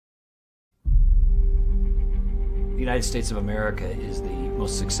United States of America is the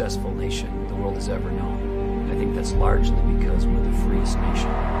most successful nation the world has ever known. I think that's largely because we're the freest nation.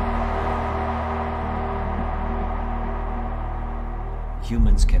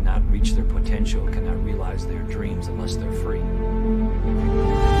 Humans cannot reach their potential, cannot realize their dreams unless they're free.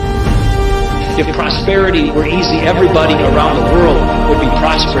 If prosperity were easy, everybody around the world would be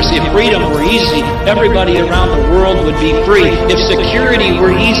prosperous. If freedom were easy, everybody around the world would be free. If security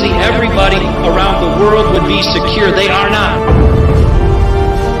were easy, everybody around the world would be secure. They are not.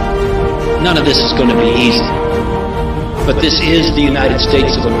 None of this is going to be easy. But this is the United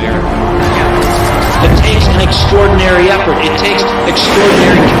States of America. It takes an extraordinary effort. It takes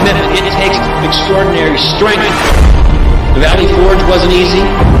extraordinary commitment. It takes extraordinary strength. The Valley Forge wasn't easy.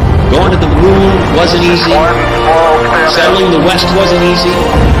 Going to the moon wasn't easy. Settling the West wasn't easy.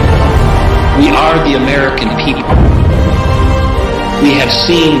 We are the American people. We have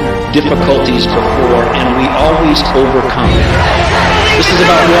seen difficulties before, and we always overcome them. This is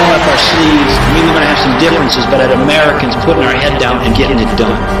about rolling up our sleeves. I mean, we're going to have some differences, but as Americans, putting our head down and getting it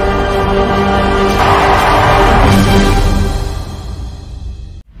done.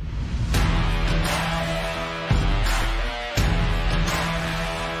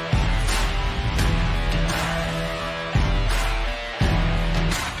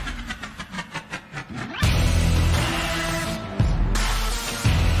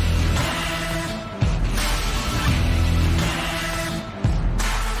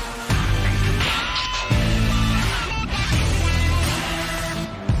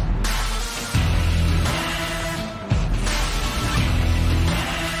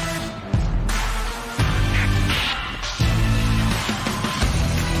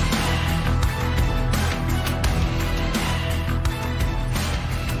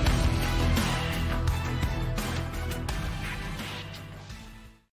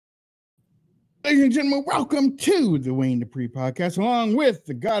 Ladies and gentlemen, welcome to the Wayne Dupree podcast, along with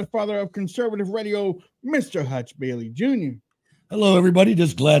the godfather of conservative radio, Mr. Hutch Bailey Jr. Hello, everybody.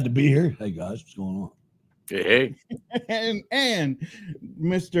 Just glad to be here. Hey, guys, what's going on? Hey. and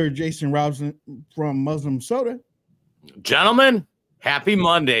Mr. Jason Robson from Muslim Soda. Gentlemen, happy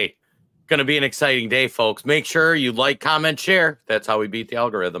Monday. Going to be an exciting day, folks. Make sure you like, comment, share. That's how we beat the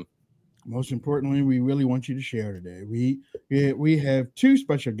algorithm. Most importantly, we really want you to share today. We have two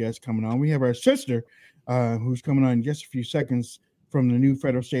special guests coming on. We have our sister, who's coming on in just a few seconds from the new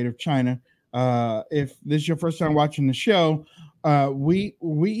federal state of China. If this is your first time watching the show,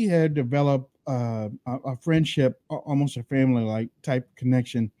 we had developed a friendship, almost a family-like type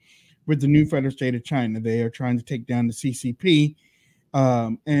connection with the new federal state of China. They are trying to take down the CCP,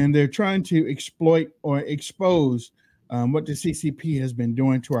 and they're trying to exploit or expose what the CCP has been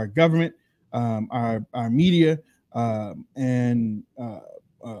doing to our government, our media, and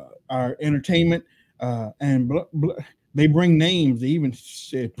our entertainment, and they bring names. They even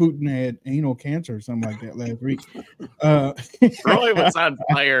said Putin had anal cancer or something like that last week. Really was on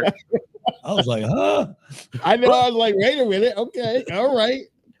fire. I was like, huh? I know. I was like, wait a minute. Okay. All right.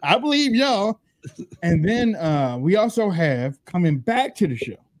 I believe y'all. And then we also have coming back to the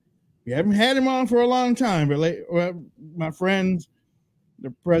show. We haven't had him on for a long time, but my friends,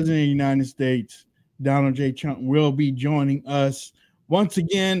 the President of the United States, Donald J. Trump, will be joining us once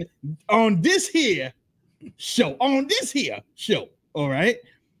again on this here show. All right.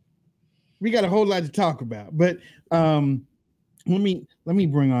 We got a whole lot to talk about, but let me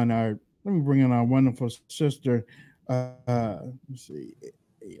bring on our wonderful sister. Let's see,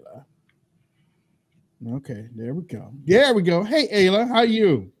 Ayla. Okay, there we go. Hey, Ayla, how are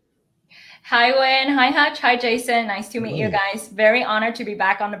you? Hi, Wayne. Hi, Hutch. Hi, Jason. Nice to meet you guys. Very honored to be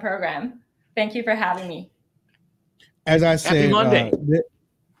back on the program. Thank you for having me. As I said, Happy Monday.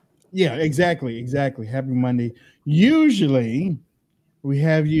 Yeah, exactly. Happy Monday. Usually we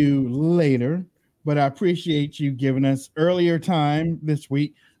have you later, but I appreciate you giving us earlier time this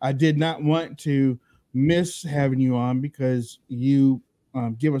week. I did not want to miss having you on because you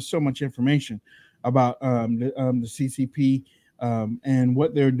give us so much information about the CCP and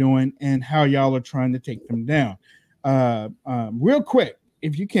what they're doing and how y'all are trying to take them down. Real quick,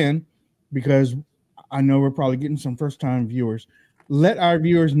 if you can, because I know we're probably getting some first-time viewers, let our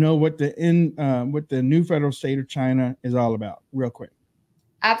viewers know what the new federal state of China is all about, real quick.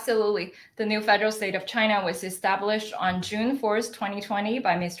 Absolutely. The new federal state of China was established on June 4th, 2020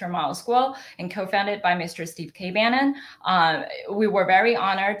 by Mr. Miles Guo and co-founded by Mr. Steve K. Bannon. We were very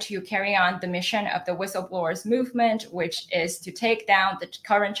honored to carry on the mission of the whistleblowers movement, which is to take down the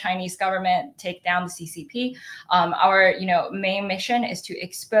current Chinese government, take down the CCP. Our main mission is to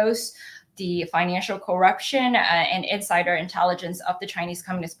expose the financial corruption and insider intelligence of the Chinese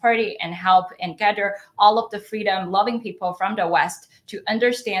Communist Party, and help and gather all of the freedom-loving people from the West to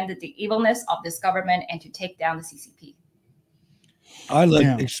understand the evilness of this government and to take down the CCP. I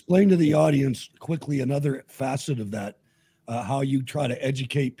like explain to the audience quickly another facet of that, how you try to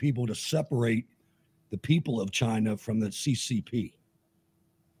educate people to separate the people of China from the CCP.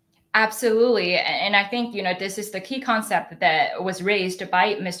 Absolutely. And I think, this is the key concept that was raised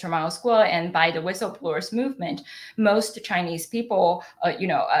by Mr. Mao Guo and by the whistleblowers movement. Most Chinese people,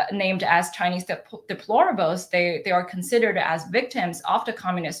 named as Chinese deplorables, they are considered as victims of the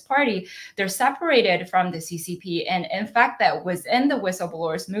Communist Party. They're separated from the CCP. And in fact, that within the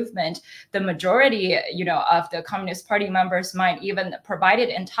whistleblowers movement, the majority, of the Communist Party members might even provided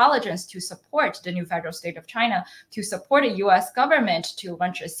intelligence to support the new federal state of China, to support the US government to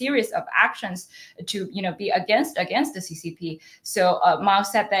launch a series of actions to be against the CCP. So Mao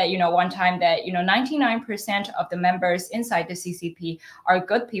said that one time that 99% of the members inside the CCP are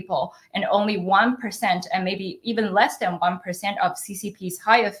good people, and only 1% and maybe even less than 1% of CCP's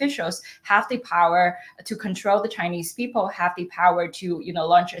high officials have the power to control the Chinese people, have the power to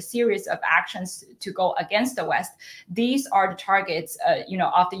launch a series of actions to go against the West. These are the targets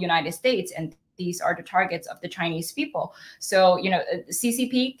of the United States, and these are the targets of the Chinese people. So,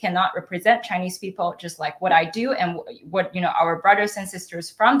 CCP cannot represent Chinese people, just like what I do and what, our brothers and sisters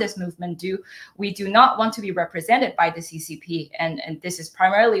from this movement do. We do not want to be represented by the CCP. And this is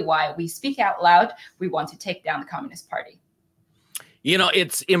primarily why we speak out loud. We want to take down the Communist Party.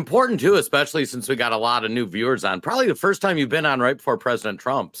 It's important too, especially since we got a lot of new viewers on. Probably the first time you've been on right before President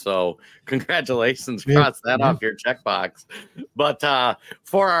Trump. So congratulations, cross that off your checkbox. But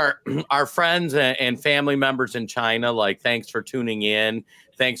for our friends and family members in China, thanks for tuning in.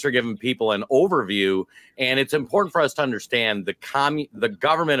 Thanks for giving people an overview. And it's important for us to understand the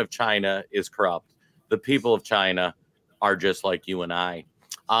government of China is corrupt. The people of China are just like you and I.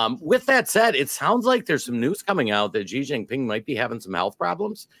 With that said, it sounds like there's some news coming out that Xi Jinping might be having some health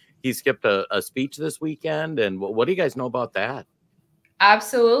problems. He skipped a speech this weekend. And what do you guys know about that?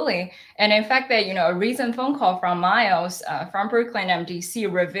 Absolutely. And in fact, that a recent phone call from Miles from Brooklyn,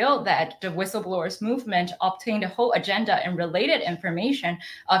 MDC, revealed that the whistleblowers movement obtained a whole agenda and related information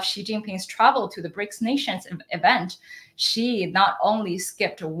of Xi Jinping's travel to the BRICS nations event. Xi not only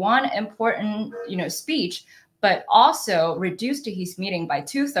skipped one important speech, but also reduced his meeting by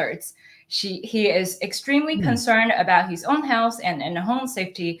 2/3. He is extremely concerned about his own health and home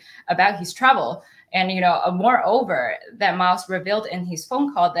safety, about his travel. And, moreover, that Miles revealed in his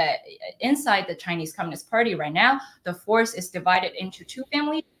phone call that inside the Chinese Communist Party right now, the force is divided into two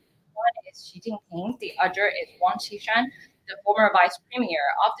families. One is Xi Jinping, the other is Wang Qishan, the former vice premier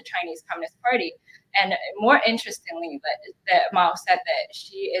of the Chinese Communist Party. And more interestingly, that Mao said that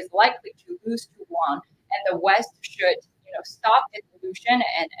Xi is likely to lose to Wang, and the West should, stop its illusion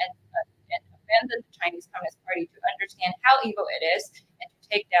and abandon the Chinese Communist Party to understand how evil it is and to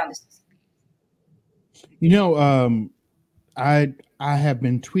take down the CCP. I have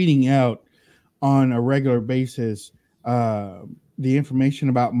been tweeting out on a regular basis the information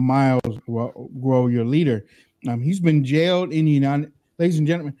about Miles Guo, your leader. He's been jailed in the ladies and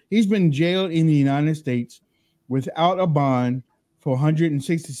gentlemen, he's been jailed in the United States without a bond for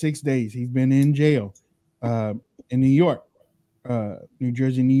 166 days. He's been in jail in New York, New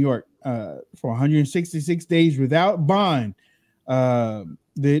Jersey, New York, for 166 days without bond.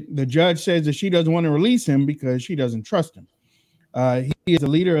 The judge says that she doesn't want to release him because she doesn't trust him. He is the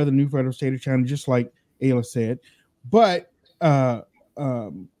leader of the new federal state of China, just like Ayla said. But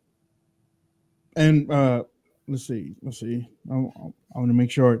let's see. I want to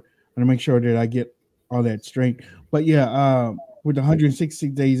make sure that I get all that straight. But yeah, with the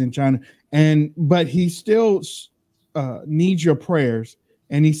 166 days in China, but he still needs your prayers,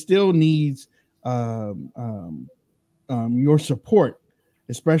 and he still needs your support,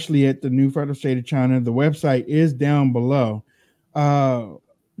 especially at the new federal state of China. The website is down below.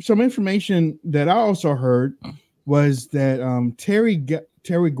 Some information that I also heard was that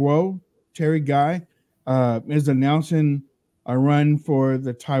Terry Guy is announcing a run for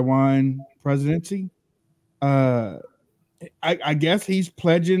the Taiwan presidency. I guess he's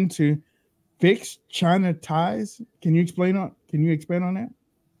pledging to fix China ties. Can you expand on that?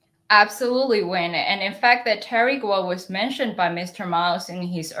 Absolutely, Win. And in fact, that Terry Guo was mentioned by Mr. Miles in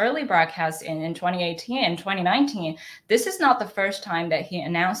his early broadcasts in 2018 and 2019. This is not the first time that he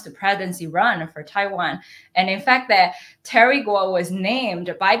announced the presidency run for Taiwan. And in fact, that Terry Guo was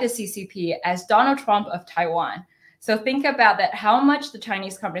named by the CCP as Donald Trump of Taiwan. So think about that, how much the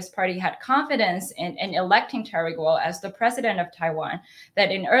Chinese Communist Party had confidence in electing Terry Gou as the president of Taiwan,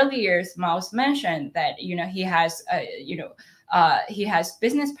 that in early years, Mao's mentioned that, he has, he has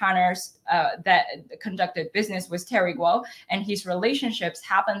business partners that conducted business with Terry Gou, and his relationships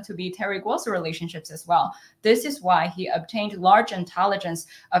happen to be Terry Gou's relationships as well. This is why he obtained large intelligence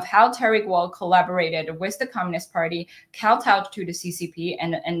of how Terry Gou collaborated with the Communist Party, kowtowed to the CCP,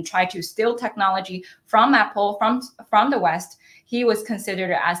 and tried to steal technology from Apple, from the West. He was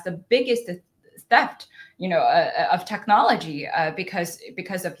considered as the biggest theft of technology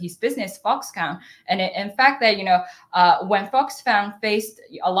because of his business, Foxconn. And in fact, that when Foxconn faced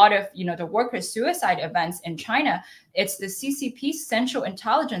a lot of the workers' suicide events in China, it's the CCP's Central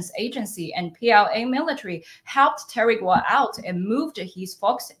Intelligence Agency and PLA military helped Terry Gou out and moved his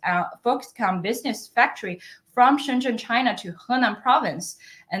Foxconn business factory from Shenzhen, China to Henan province.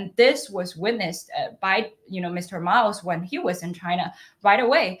 And this was witnessed by Mr. Mao when he was in China right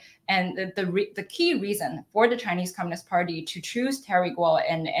away. And the key reason for the Chinese Communist Party to choose Terry Gou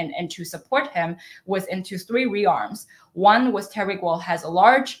and to support him was into three rearms. One was Terry Gou has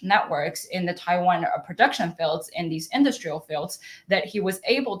large networks in the Taiwan production fields, in these industrial fields, that he was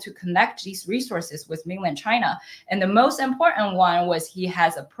able to connect these resources with mainland China. And the most important one was he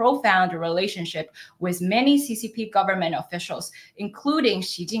has a profound relationship with many CCP government officials, including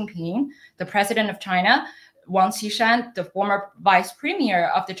Xi Jinping, the president of China, Wang Qishan, the former vice premier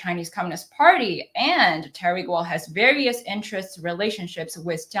of the Chinese Communist Party, and Terry Gou has various interests, relationships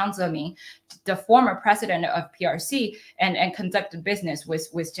with Jiang Zemin, the former president of PRC, and conducted business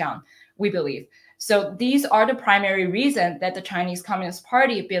with Jiang, we believe. So these are the primary reasons that the Chinese Communist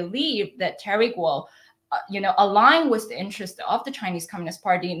Party believed that Terry Gou align with the interest of the Chinese Communist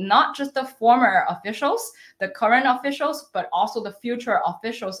Party, not just the former officials, the current officials, but also the future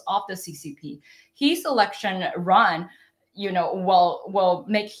officials of the CCP. His election run, will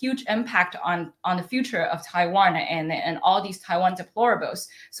make huge impact on the future of Taiwan and all these Taiwan deplorables.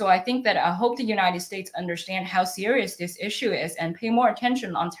 So I think that I hope the United States understand how serious this issue is and pay more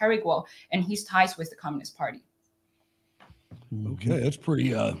attention on Terry Gou and his ties with the Communist Party. Okay, that's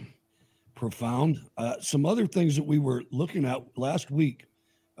pretty profound. Some other things that we were looking at last week,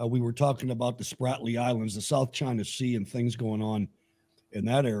 we were talking about the Spratly Islands, the South China Sea, and things going on in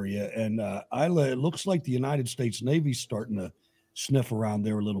that area. And it looks like the United States Navy's starting to sniff around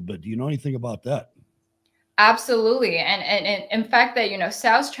there a little bit. Do you know anything about that? Absolutely. And in fact that,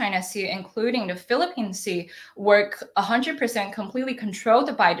 South China Sea, including the Philippine Sea, were 100% completely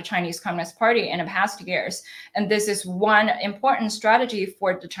controlled by the Chinese Communist Party in the past years. And this is one important strategy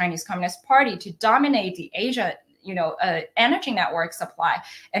for the Chinese Communist Party to dominate the Asia, energy network supply.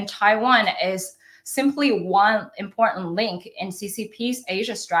 And Taiwan is simply one important link in CCP's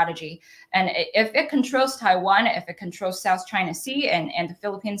Asia strategy. And if it controls Taiwan, if it controls South China Sea and the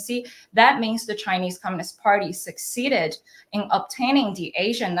Philippine Sea, that means the Chinese Communist Party succeeded in obtaining the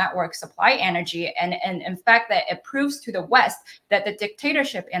Asian network supply energy. And in fact, that it proves to the West that the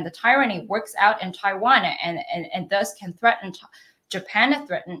dictatorship and the tyranny works out in Taiwan and thus can threaten Japan,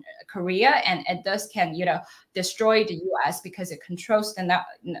 threaten Korea, and it thus can, destroy the U.S. because it controls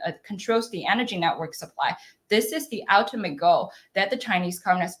the energy network supply. This is the ultimate goal that the Chinese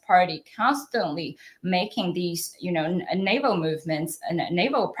Communist Party constantly making these, naval movements and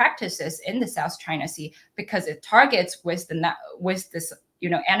naval practices in the South China Sea, because it targets with this,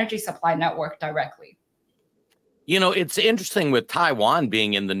 energy supply network directly. It's interesting with Taiwan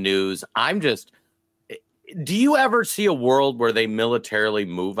being in the news. Do you ever see a world where they militarily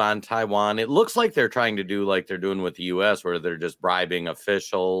move on Taiwan? It looks like they're trying to do like they're doing with the U.S., where they're just bribing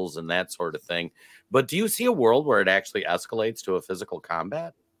officials and that sort of thing. But do you see a world where it actually escalates to a physical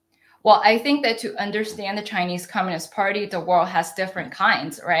combat? Well, I think that to understand the Chinese Communist Party, the world has different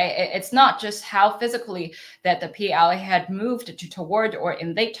kinds, right? It's not just how physically that the PLA had moved toward or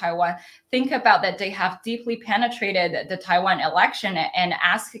invade Taiwan. Think about that they have deeply penetrated the Taiwan election and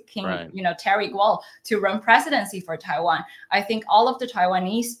asking, right, Terry Gou to run presidency for Taiwan. I think all of the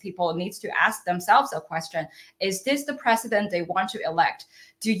Taiwanese people needs to ask themselves a question. Is this the president they want to elect?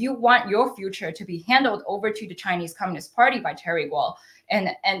 Do you want your future to be handled over to the Chinese Communist Party by Terry Gou?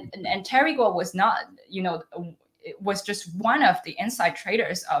 And Terry Gou was not, it was just one of the inside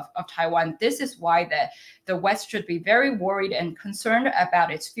traders of Taiwan. This is why the West should be very worried and concerned about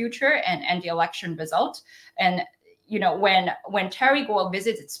its future and the election result. And when Terry Gou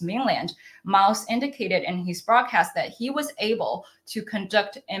visits its mainland, Mao indicated in his broadcast that he was able to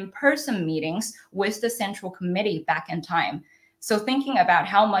conduct in-person meetings with the Central Committee back in time. So thinking about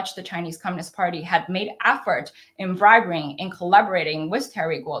how much the Chinese Communist Party had made effort in bribing and collaborating with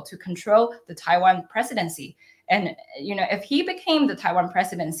Terry Gou to control the Taiwan presidency. And, if he became the Taiwan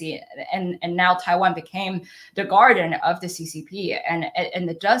presidency and now Taiwan became the guardian of the CCP, and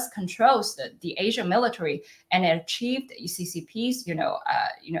it does controls the Asian military, and it achieved CCP's,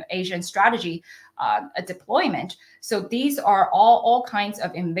 Asian strategy deployment. So these are all kinds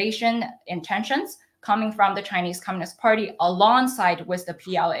of invasion intentions coming from the Chinese Communist Party alongside with the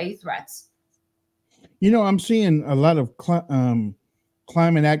PLA threats. I'm seeing a lot of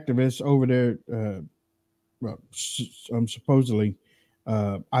climate activists over there. Supposedly,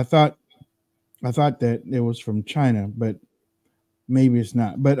 I thought that it was from China, but maybe it's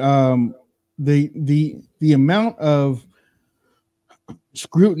not. But the amount of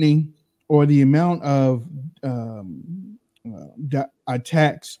scrutiny or the amount of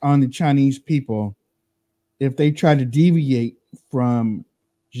attacks on the Chinese people, if they try to deviate from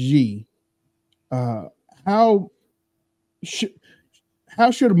Xi, how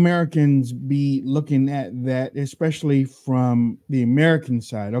should Americans be looking at that, especially from the American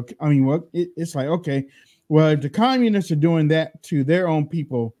side? Okay, I mean, it's like, okay, well, if the communists are doing that to their own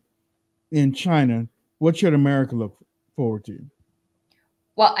people in China, what should America look forward to?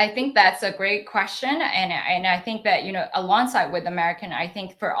 Well, I think that's a great question. And I think that, alongside with American, I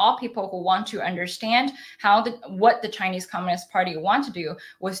think for all people who want to understand what the Chinese Communist Party want to do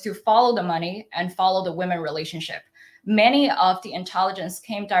was to follow the money and follow the women relationship. Many of the intelligence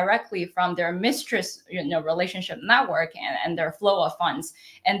came directly from their mistress, relationship network and their flow of funds.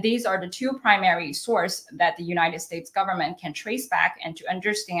 And these are the two primary sources that the United States government can trace back and to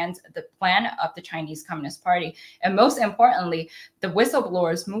understand the plan of the Chinese Communist Party. And most importantly, the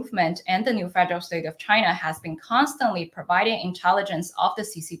whistleblowers movement and the new federal state of China has been constantly providing intelligence of the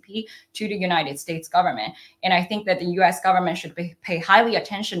CCP to the United States government. And I think that the US government should pay highly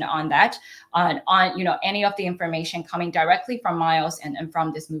attention on that, on any of the information coming directly from Miles and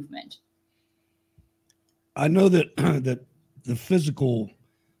from this movement. I know that that the physical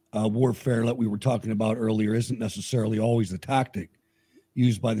warfare that we were talking about earlier isn't necessarily always the tactic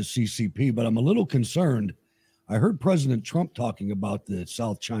used by the CCP, but I'm a little concerned. I heard President Trump talking about the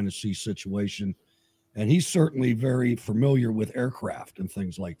South China Sea situation, and he's certainly very familiar with aircraft and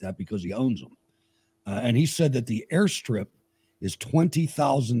things like that because he owns them. And he said that the airstrip is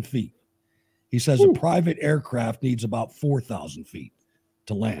 20,000 feet. He says a private aircraft needs about 4,000 feet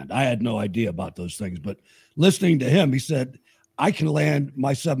to land. I had no idea about those things, but listening to him, he said, I can land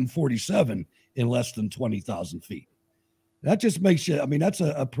my 747 in less than 20,000 feet. That just makes you, I mean, that's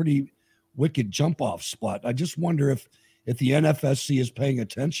a pretty wicked jump off spot. I just wonder if the NFSC is paying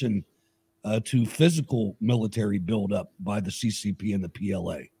attention to physical military buildup by the CCP and the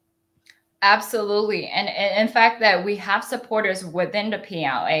PLA. Absolutely. And in fact, that we have supporters within the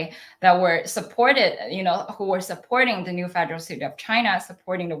PLA that were supported, who were supporting the new federal state of China,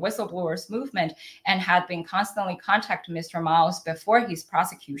 supporting the whistleblowers movement, and had been constantly contacting Mr. Miles before his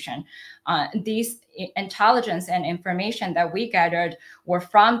prosecution. These intelligence and information that we gathered were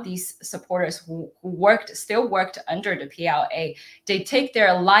from these supporters who still worked under the PLA. They take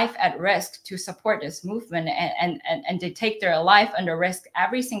their life at risk to support this movement, and they take their life under risk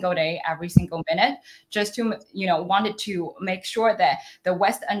every single day, every single minute, just to wanted to make sure that the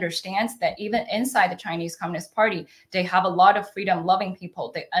West understands that even inside the Chinese Communist Party, they have a lot of freedom-loving people.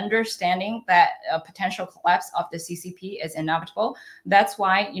 They understanding that a potential collapse of the CCP is inevitable. That's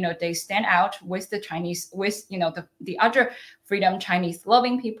why they stand out with the Chinese, with the other freedom Chinese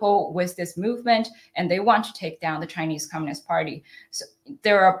loving people with this movement, and they want to take down the Chinese Communist Party. So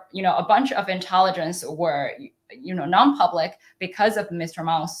there are a bunch of intelligence were non-public because of Mr.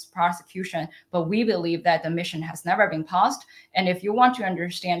 Mao's prosecution, but we believe that the mission has never been paused. And if you want to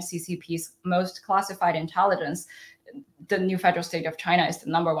understand CCP's most classified intelligence, the new federal state of China is the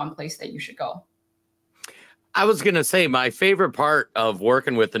 #1 place that you should go. I was going to say my favorite part of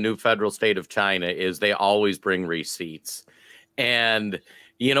working with the new federal state of China is they always bring receipts. And,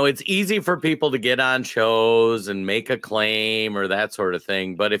 it's easy for people to get on shows and make a claim or that sort of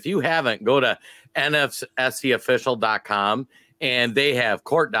thing. But if you haven't, go to nfscofficial.com, and they have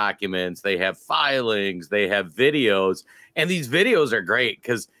court documents, they have filings, they have videos. And these videos are great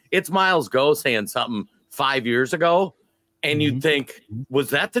because it's Miles Go saying something 5 years ago. And you'd think,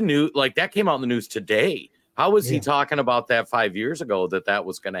 was that the news? Like, that came out in the news today. How was he talking about that 5 years ago that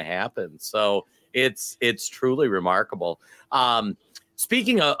was going to happen? So it's truly remarkable.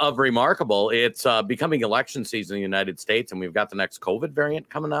 Speaking of remarkable, it's becoming election season in the United States, and we've got the next COVID variant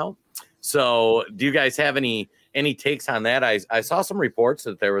coming out. So do you guys have any takes on that? I saw some reports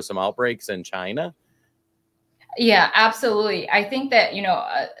that there were some outbreaks in China. Yeah, absolutely. I think that,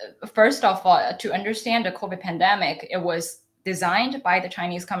 first of all, to understand the COVID pandemic, it was designed by the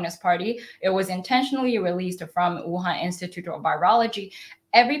Chinese Communist Party. It was intentionally released from Wuhan Institute of Virology.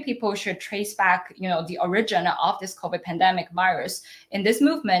 Every people should trace back, the origin of this COVID pandemic virus. In this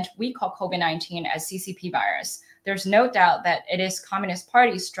movement, we call COVID-19 as CCP virus. There's no doubt that it is Communist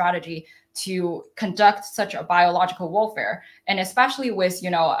Party's strategy to conduct such a biological warfare, and especially with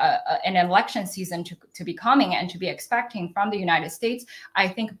an election season to be coming and to be expecting from the United States, I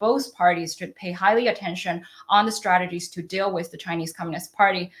think both parties should pay highly attention on the strategies to deal with the Chinese Communist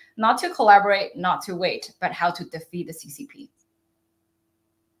Party, not to collaborate, not to wait, but how to defeat the CCP.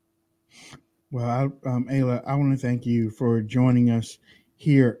 Well, Ayla, I want to thank you for joining us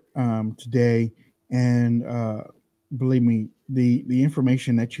here today, and believe me, the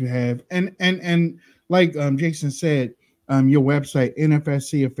information that you have, and like Jason said, your website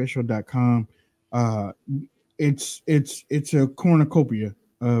nfscofficial.com, it's a cornucopia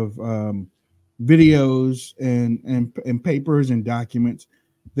of videos and papers and documents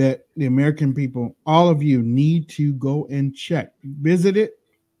that the American people, all of you, need to go and check, visit it,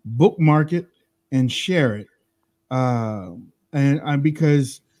 bookmark it, and share it, and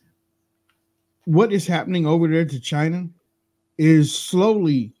because what is happening over there to China has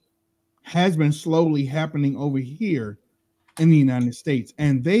been slowly happening over here in the United States,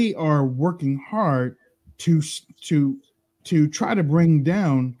 and they are working hard to try to bring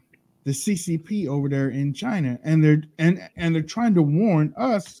down the CCP over there in China, and they're trying to warn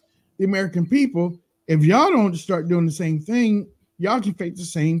us, the American people, if y'all don't start doing the same thing, y'all can face the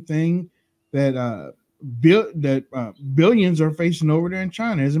same thing that billions are facing over there in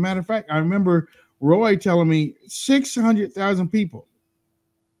China. As a matter of fact, I remember Roy telling me 600,000 people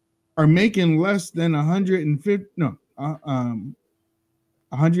are making less than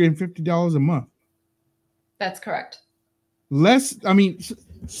 $150 a month. That's correct.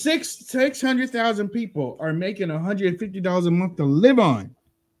 600,000 people are making $150 a month to live on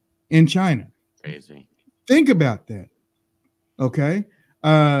in China. Crazy. Think about that. Okay.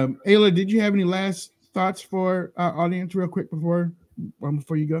 Ayla, did you have any last thoughts for our audience real quick before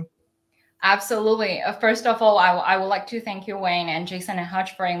you go? Absolutely. First of all, I would like to thank you, Wayne and Jason and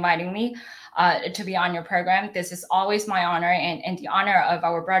Hutch, for inviting me to be on your program. This is always my honor and the honor of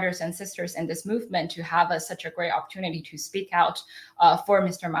our brothers and sisters in this movement to have such a great opportunity to speak out for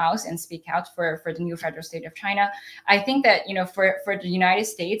Mr. Mao's and speak out for the new federal state of China. I think that, for the United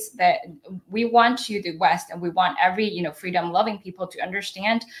States, that we want the West, and we want every, freedom-loving people to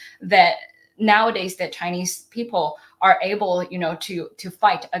understand that nowadays that Chinese people are able, to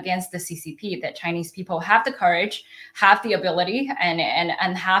fight against the CCP, that Chinese people have the courage, have the ability,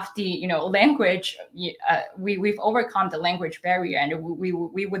 and have the, language. We've overcome the language barrier, and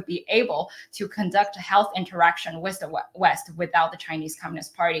we would be able to conduct a health interaction with the West without the Chinese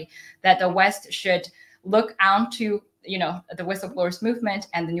Communist Party. That the West should look onto the whistleblowers movement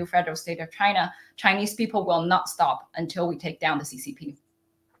and the new federal state of China. Chinese people will not stop until we take down the CCP.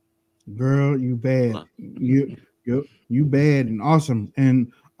 Girl, you bad. You bad and awesome,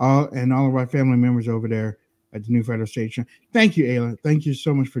 and all of our family members over there at the new federal station. Thank you, Ayla. Thank you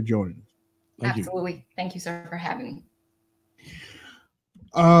so much for joining us. Absolutely. Thank you, sir, for having me.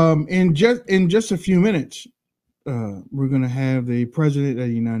 In just a few minutes, we're going to have the President of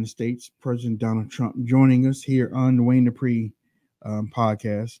the United States, President Donald Trump, joining us here on the Wayne Dupree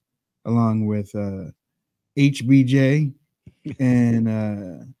podcast, along with HBJ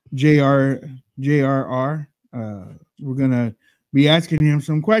and JRR. We're gonna be asking him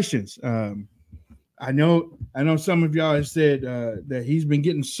some questions. I know some of y'all have said that he's been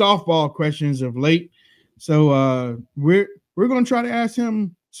getting softball questions of late, so we're gonna try to ask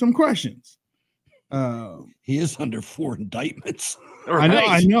him some questions. He is under 4 indictments. Right.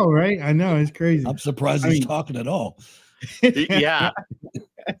 I know, right? I know, it's crazy. I'm surprised he's talking at all. Yeah.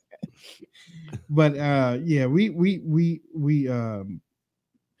 But yeah, we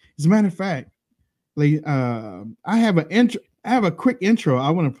as a matter of fact, like I have a quick intro I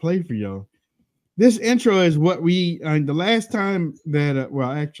want to play for y'all. This intro is what we the last time that well,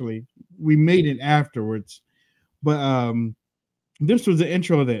 actually we made it afterwards, but this was the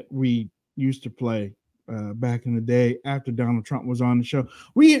intro that we used to play back in the day after Donald Trump was on the show.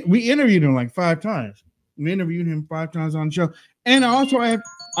 We interviewed him like 5 times. We interviewed him 5 times on the show, and I also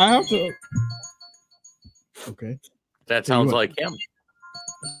okay. That sounds like him.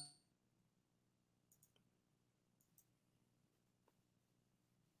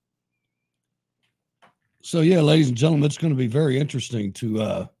 So yeah, ladies and gentlemen, it's going to be very interesting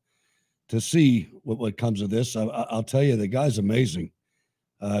to see what comes of this. I'll tell you, the guy's amazing.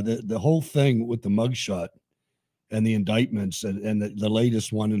 The whole thing with the mugshot and the indictments and the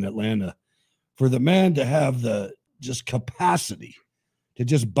latest one in Atlanta, for the man to have the just capacity to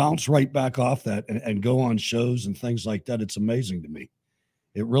just bounce right back off that and go on shows and things like that. It's amazing to me.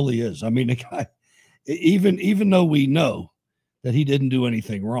 It really is. I mean, the guy, even though we know that he didn't do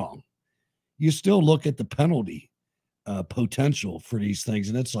anything wrong, you still look at the penalty potential for these things,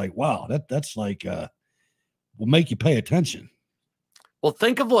 and it's like, wow, that's like will make you pay attention. Well,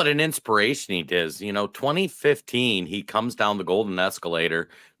 think of what an inspiration he is. You know, 2015, he comes down the golden escalator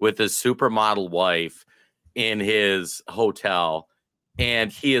with his supermodel wife in his hotel,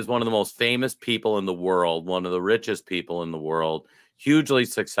 and he is one of the most famous people in the world, one of the richest people in the world, hugely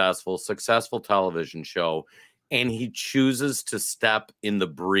successful television show, and he chooses to step in the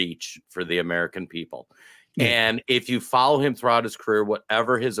breach for the American people. Yeah. And if you follow him throughout his career,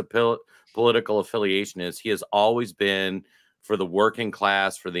 whatever his political affiliation is, he has always been for the working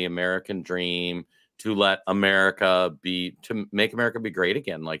class, for the American dream, to let America be, to make America be great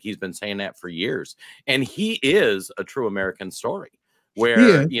again. Like, he's been saying that for years. And he is a true American story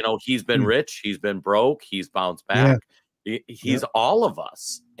where, you know, he's been rich, he's been broke, he's bounced back. Yeah. He's all of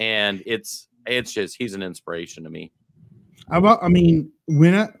us. And it's just, he's an inspiration to me. I mean,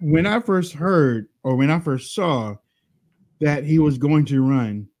 when I first heard, or when I first saw that he was going to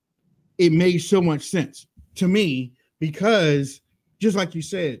run, it made so much sense to me, because just like you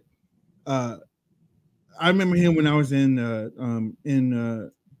said, I remember him when I was in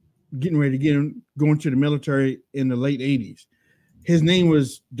getting ready to going to the military in the late 80s. His name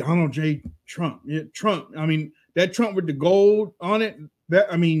was Donald J. Trump. Yeah, Trump. I mean, that Trump with the gold on it.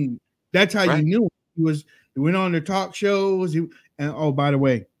 That, I mean, that's how you knew him. He went on the talk shows. And oh, by the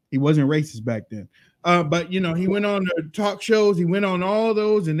way, he wasn't racist back then. But you know, he went on the talk shows. He went on all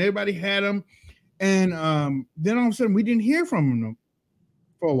those, and everybody had him. And then all of a sudden, we didn't hear from him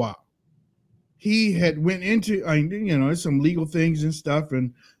for a while. He had went into, you know, some legal things and stuff,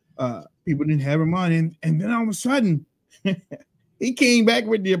 and people didn't have him on. And then all of a sudden, he came back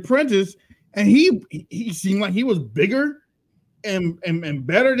with The Apprentice, and he seemed like he was bigger and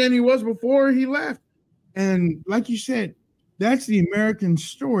better than he was before he left. And like you said, that's the American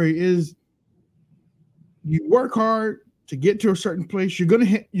story: is you work hard to get to a certain place. You're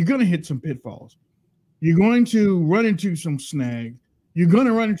gonna hit some pitfalls. You're going to run into some snags. You're going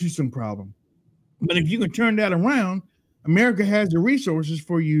to run into some problem. But if you can turn that around, America has the resources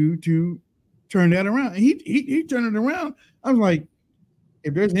for you to turn that around. And he turned it around. I was like,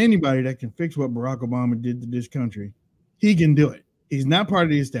 if there's anybody that can fix what Barack Obama did to this country, he can do it. He's not part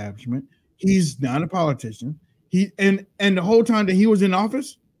of the establishment. He's not a politician. And the whole time that he was in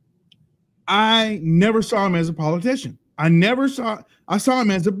office, I never saw him as a politician. I saw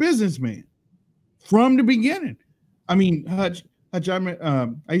him as a businessman from the beginning. I mean, Hutch, I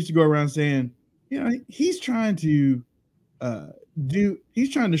used to go around saying, you know, he's trying to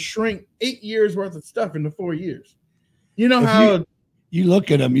shrink 8 years worth of stuff into 4 years. You know, how you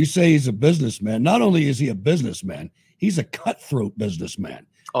look at him, you say he's a businessman. Not only is he a businessman, he's a cutthroat businessman.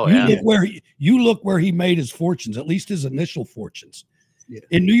 Oh, you look where he made his fortunes, at least his initial fortunes. Yeah.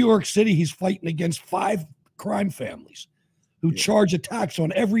 In New York City, he's fighting against 5 crime families who charge a tax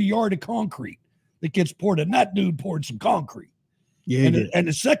on every yard of concrete that gets poured, and that dude poured some concrete. Yeah, and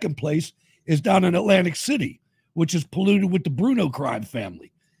the second place is down in Atlantic City, which is polluted with the Bruno crime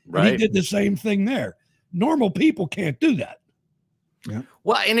family. Right. And he did the same thing there. Normal people can't do that. Yeah.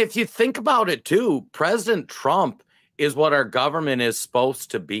 Well, and if you think about it too, President Trump is what our government is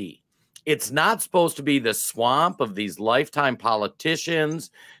supposed to be. It's not supposed to be the swamp of these lifetime politicians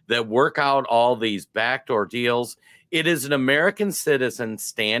that work out all these backdoor deals. It is an American citizen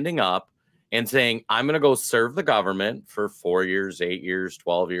standing up and saying, I'm going to go serve the government for 4 years, 8 years,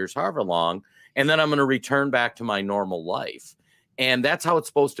 12 years, however long, and then I'm going to return back to my normal life. And that's how it's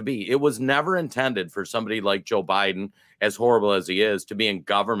supposed to be. It was never intended for somebody like Joe Biden, as horrible as he is, to be in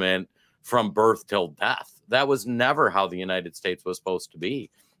government from birth till death. That was never how the United States was supposed to be.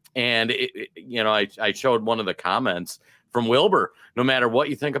 And, you know, I showed one of the comments from Wilbur. No matter what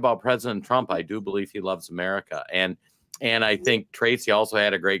you think about President Trump, I do believe he loves America. And I think Tracy also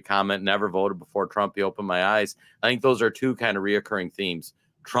had a great comment, never voted before Trump. He opened my eyes. I think those are two kind of reoccurring themes.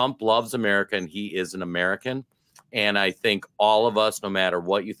 Trump loves America, and he is an American. And I think all of us, no matter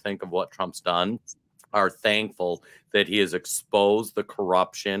what you think of what Trump's done, are thankful that he has exposed the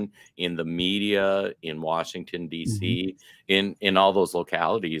corruption in the media, in Washington, D.C., in all those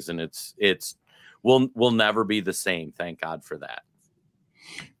localities. And we'll never be the same. Thank God for that.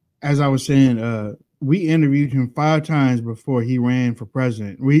 As I was saying, we interviewed him 5 times before he ran for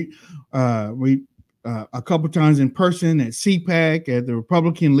president. We a couple times in person at CPAC, at the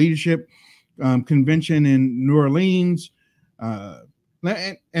Republican Leadership Convention in New Orleans. And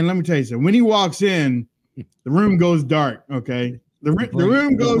let me tell you something. When he walks in, the room goes dark. Okay, the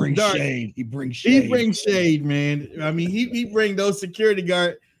room goes dark. Shade. He brings shade. He brings shade, man. I mean, he bring those security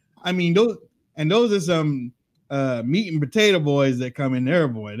guard. I mean, those are some meat and potato boys that come in there,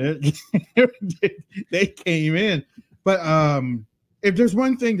 boy. They came in. But if there's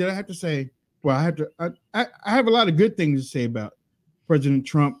one thing that I have to say, well, I have a lot of good things to say about President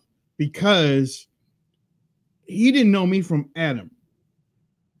Trump, because he didn't know me from Adam.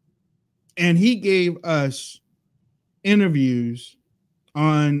 And he gave us interviews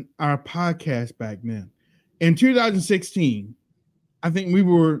on our podcast back then. In 2016, I think we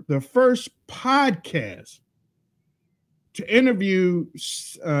were the first podcast to interview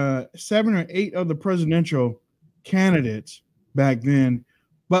 7 or 8 of the presidential candidates back then.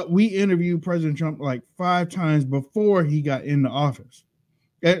 But we interviewed President Trump like 5 times before he got into office.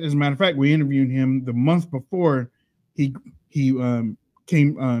 As a matter of fact, we interviewed him the month before he went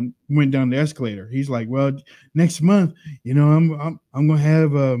down the escalator. He's like, well, next month, you know, I'm gonna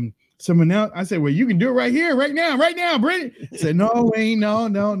have someone else. I said, well, you can do it right here, right now, Brent. I said, no, Wayne, no,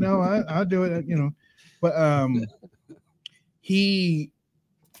 I'll do it, you know. But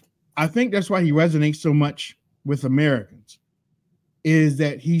I think that's why he resonates so much with Americans, is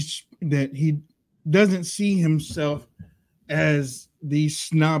that he doesn't see himself as these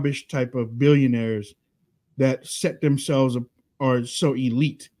snobbish type of billionaires that set themselves are so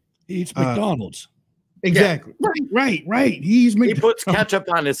elite. He eats McDonald's. Exactly. Yeah. Right. He puts ketchup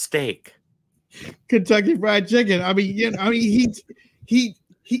on his steak. Kentucky Fried Chicken. I mean, he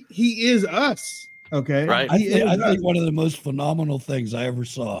is us. Okay. Right. I think one of the most phenomenal things I ever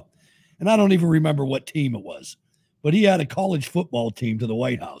saw, and I don't even remember what team it was, but he had a college football team to the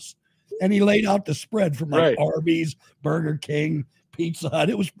White House, and he laid out the spread from like Arby's, Burger King, Pizza Hut.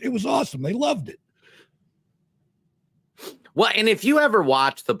 It was awesome. They loved it. Well, and if you ever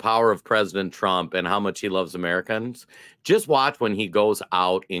watch the power of President Trump and how much he loves Americans, just watch when he goes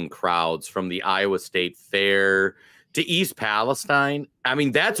out in crowds from the Iowa State Fair to East Palestine. I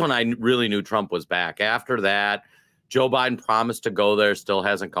mean, that's when I really knew Trump was back. After that, Joe Biden promised to go there, still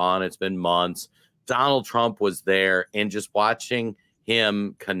hasn't gone. It's been months. Donald Trump was there, and just watching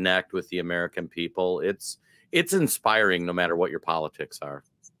him connect with the American people, it's inspiring no matter what your politics are.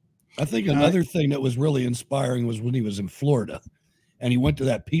 I think another thing that was really inspiring was when he was in Florida and he went to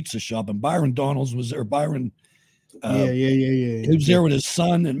that pizza shop, and Byron Donalds was there. Byron, he was there with his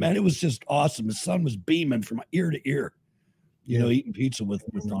son, and man, it was just awesome. His son was beaming from ear to ear, eating pizza with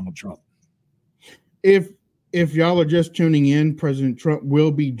Donald Trump. If y'all are just tuning in, President Trump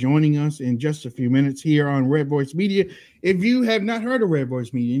will be joining us in just a few minutes here on Red Voice Media. If you have not heard of Red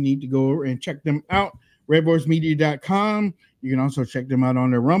Voice Media, you need to go over and check them out. RedVoiceMedia.com. You can also check them out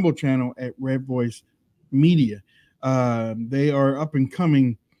on their Rumble channel at Red Voice Media. They are up and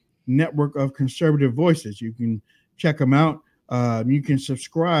coming network of conservative voices. You can check them out. You can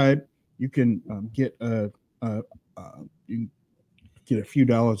subscribe. You can get a few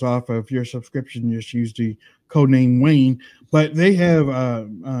dollars off of your subscription. Just use the codename Wayne. But they have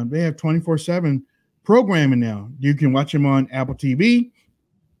 24/7 programming now. You can watch them on Apple TV.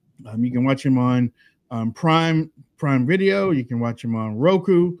 You can watch them on Prime Video. You can watch them on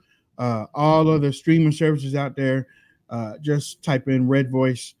Roku. All other streaming services out there. Just type in Red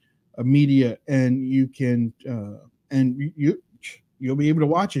Voice Media, and you can you'll be able to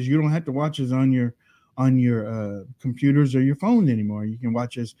watch us. You don't have to watch us on your computers or your phones anymore. You can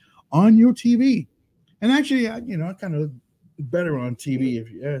watch us on your TV. And actually, I kind of better on TV if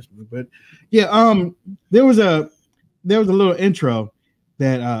you ask me. But yeah, there was a little intro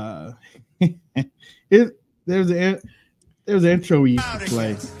that there's an intro we used to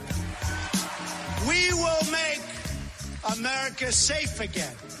play. We will make America safe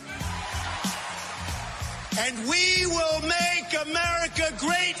again. And we will make America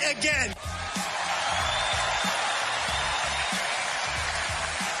great again.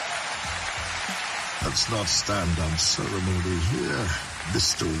 Let's not stand on ceremony here,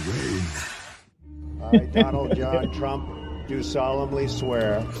 Mr. Wayne. I, Donald John Trump, do solemnly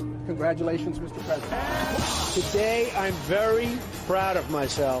swear. Congratulations, Mr. President. Today, I'm very proud of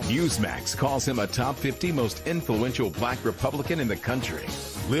myself. Newsmax calls him a top 50 most influential black Republican in the country.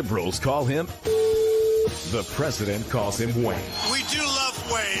 Liberals call him. The president calls him Wayne. We do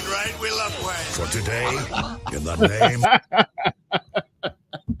love Wayne, right? We love Wayne. For today, in the name...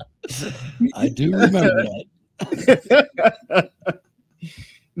 I do remember that.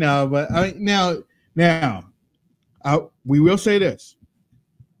 No, but now, we will say this.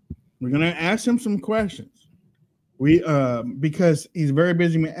 We're gonna ask him some questions. Because he's very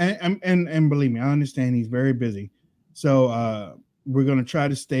busy, and believe me, I understand he's very busy. So we're gonna try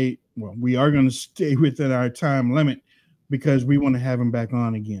to stay well, we are going to stay within our time limit because we want to have him back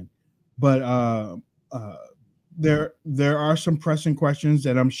on again. But there are some pressing questions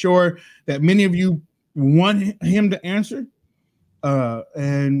that I'm sure that many of you want him to answer.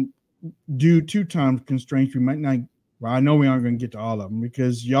 And due to time constraints, we might not. Well, I know we aren't going to get to all of them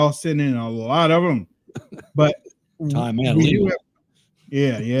because y'all sent in a lot of them. But time and legal.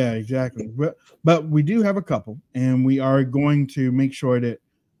 Yeah, exactly. But we do have a couple, and we are going to make sure that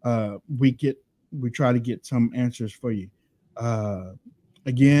we try to get some answers for you.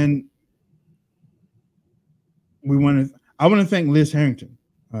 Again, I want to thank Liz Harrington.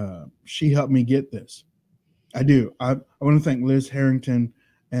 She helped me get this. I do. I want to thank Liz Harrington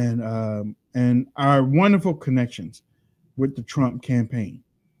and our wonderful connections with the Trump campaign.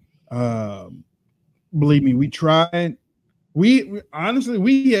 Believe me, we tried. We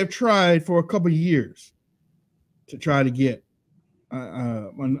honestly have tried for a couple of years to try to get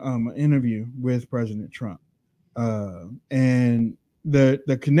an interview with President Trump, and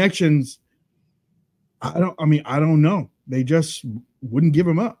the connections. I don't know. They just wouldn't give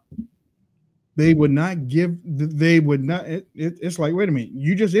him up. They would not give. They would not. It's like, wait a minute,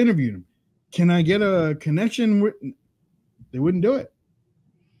 you just interviewed him. Can I get a connection with? They wouldn't do it.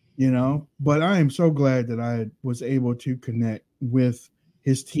 But I am so glad that I was able to connect with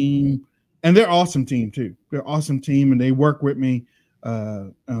his team, and they're awesome team too. They're awesome team, and they work with me.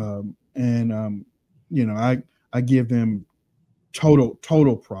 I give them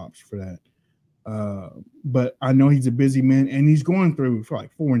total props for that. But I know he's a busy man, and he's going through for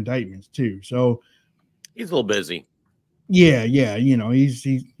like 4 indictments too. So he's a little busy. Yeah. He's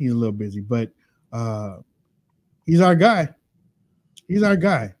a little busy, but he's our guy. He's our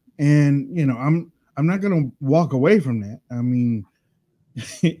guy. And I'm not gonna walk away from that. I mean,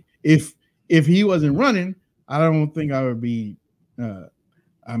 if he wasn't running, I don't think I would be. I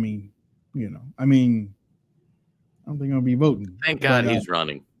don't think I'll be voting. Thank God he's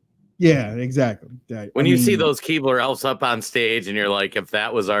running. Yeah, exactly. When you see those Keebler elves up on stage, and you're like, if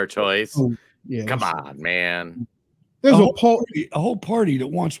that was our choice, come on, man. There's a whole party that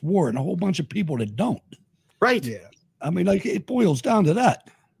wants war, and a whole bunch of people that don't. Right. Yeah. I mean, like, it boils down to that.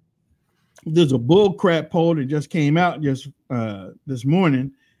 There's a bull crap poll that just came out just this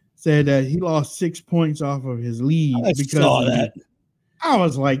morning, said that he lost 6 points off of his lead. I saw that. I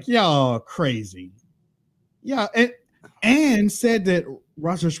was like, y'all crazy. Yeah, and said that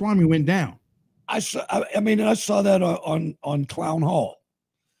Ramaswamy went down. I saw that on Clown Hall.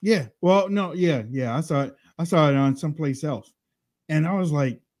 Yeah. Well, no, yeah. I saw it on someplace else, and I was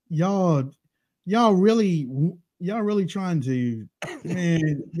like, y'all really trying to,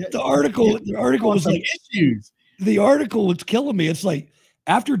 man. The article was like issues. The article was killing me. It's like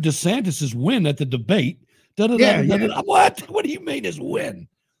after DeSantis's win at the debate. What do you mean his win?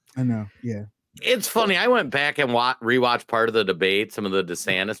 I know. Yeah. It's funny. I went back and rewatched part of the debate, some of the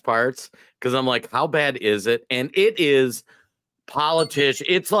DeSantis parts, because I'm like, how bad is it? And it is politician.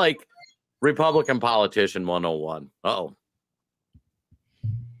 It's like Republican politician 101. Uh-oh.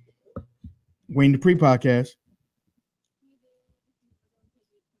 Wayne Dupree podcast.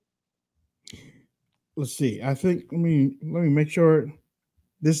 Let's see. I think let me make sure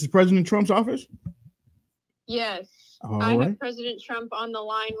this is President Trump's office. Yes. I have President Trump on the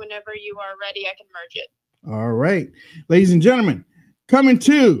line. Whenever you are ready, I can merge it. All right. Ladies and gentlemen, coming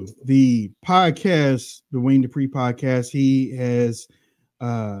to the podcast, the Wayne Dupree podcast. He is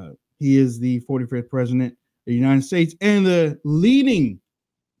the 45th president of the United States and the leading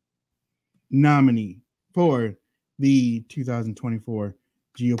nominee for the 2024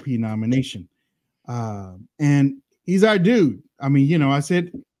 GOP nomination. And he's our dude. I mean, I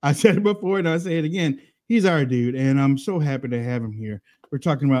said it before and I say it again. He's our dude, and I'm so happy to have him here. We're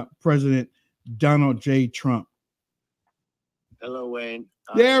talking about President Donald J. Trump. Hello, Wayne.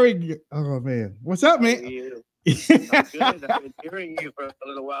 There we go. Oh, man. What's up, man? How are you? I'm good. I've been hearing you for a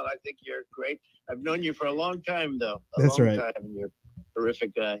little while. I think you're great. I've known you for a long time, though. That's right. You're a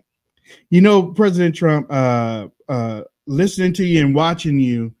terrific guy. President Trump, listening to you and watching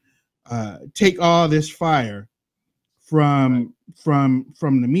you take all this fire from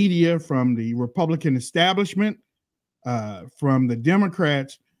the media, from the Republican establishment, from the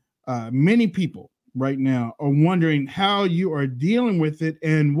Democrats, many people right now are wondering how you are dealing with it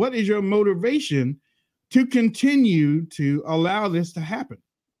and what is your motivation to continue to allow this to happen.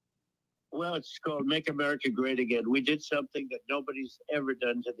 Well, it's called Make America Great Again. We did something that nobody's ever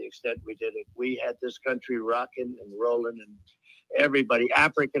done to the extent we did it. We had this country rocking and rolling, and everybody,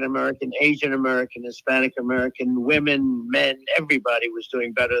 African American, Asian American, Hispanic American, women, men, everybody was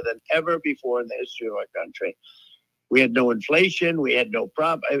doing better than ever before in the history of our country. We had no inflation. We had no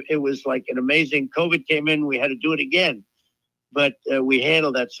problem. It was like an amazing. COVID came in. We had to do it again, but we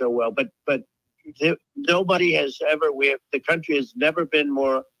handled that so well. But nobody has ever. The country has never been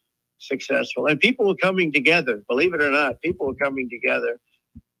more successful, and people were coming together. Believe it or not, people were coming together.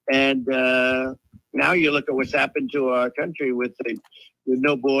 And now you look at what's happened to our country with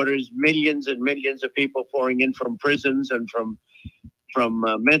no borders, millions and millions of people pouring in from prisons and from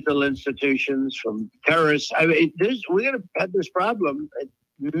mental institutions, from terrorists. I mean, we're going to have this problem.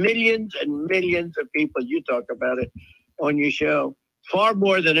 Millions and millions of people. You talk about it on your show far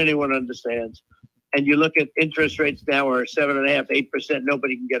more than anyone understands. And you look at interest rates now are 7.5%, 8%.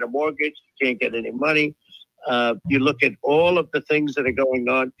 Nobody can get a mortgage. Can't get any money. You look at all of the things that are going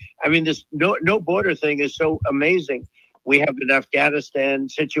on. I mean, this no border thing is so amazing. We have an Afghanistan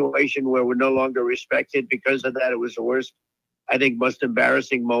situation where we're no longer respected because of that. It was the worst, I think, most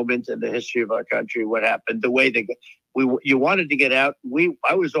embarrassing moment in the history of our country. What happened? The way you wanted to get out.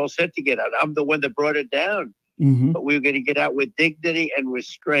 I was all set to get out. I'm the one that brought it down. Mm-hmm. But we were going to get out with dignity and with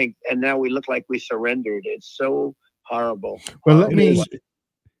strength, and now we look like we surrendered. It's so horrible. Well,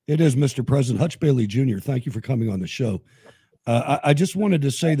 It is, Mr. President. Hutch Bailey Jr., thank you for coming on the show. I just wanted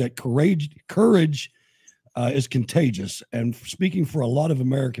to say that courage is contagious. And speaking for a lot of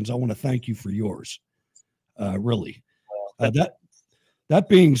Americans, I want to thank you for yours, really. That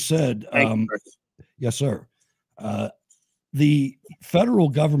being said, yes, sir. The federal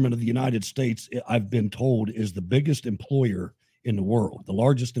government of the United States, I've been told, is the biggest employer in the world, the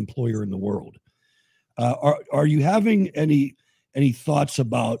largest employer in the world. Are you having any thoughts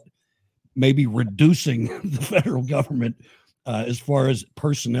about maybe reducing the federal government as far as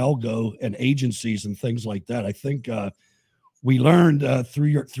personnel go and agencies and things like that? I think we learned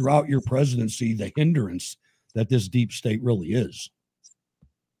throughout your presidency the hindrance that this deep state really is.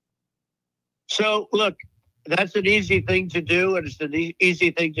 So, look, that's an easy thing to do, and it's an easy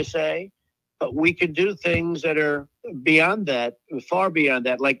thing to say, but we can do things that are beyond that, far beyond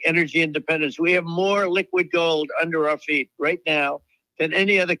that, like energy independence. We have more liquid gold under our feet right now than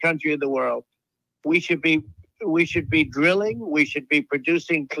any other country in the world. We should be drilling. We should be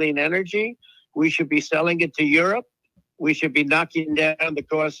producing clean energy. We should be selling it to Europe. We should be knocking down the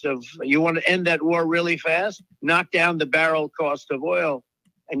cost of, you want to end that war really fast? Knock down the barrel cost of oil,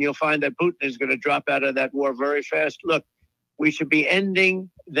 and you'll find that Putin is going to drop out of that war very fast. Look, we should be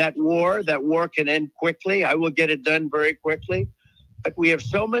ending that war. That war can end quickly. I will get it done very quickly. But we have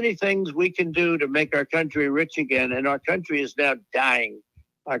so many things we can do to make our country rich again, and our country is now dying.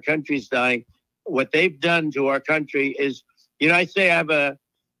 Our country's dying. What they've done to our country is, I say I have a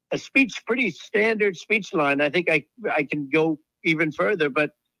speech, pretty standard speech line. I think I can go even further,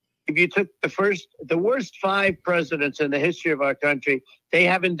 but if you took the worst 5 presidents in the history of our country, they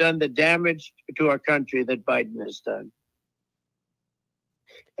haven't done the damage to our country that Biden has done.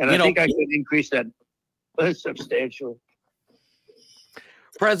 And I think I could increase that substantially.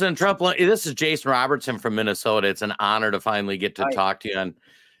 President Trump, this is Jason Robertson from Minnesota. It's an honor to finally get to talk to you.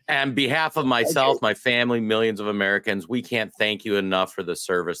 On behalf of myself, my family, millions of Americans, we can't thank you enough for the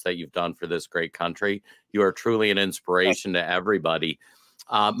service that you've done for this great country. You are truly an inspiration to everybody.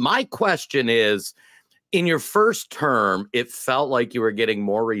 My question is, in your first term, it felt like you were getting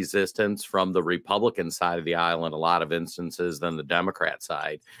more resistance from the Republican side of the aisle in a lot of instances than the Democrat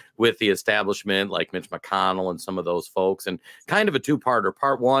side, with the establishment like Mitch McConnell and some of those folks. And kind of a two-parter.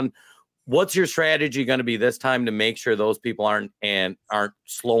 Part one, what's your strategy going to be this time to make sure those people aren't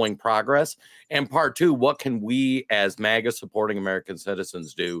slowing progress? And part two, what can we as MAGA supporting American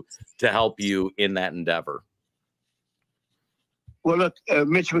citizens do to help you in that endeavor? Well, look,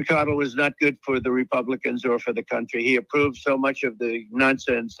 Mitch McConnell was not good for the Republicans or for the country. He approved so much of the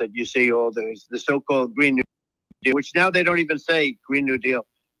nonsense that you see, all the so-called Green New Deal, which now they don't even say Green New Deal.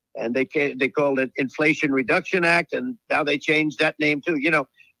 And they called it Inflation Reduction Act, and now they changed that name too.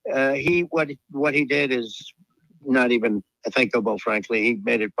 What he did is not even thinkable, frankly. He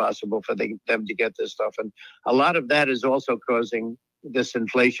made it possible for them to get this stuff. And a lot of that is also causing this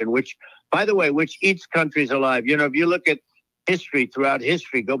inflation, which, by the way, which eats countries alive. If you look at history, throughout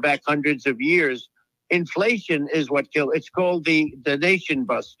history, go back hundreds of years, inflation is what killed. It's called the nation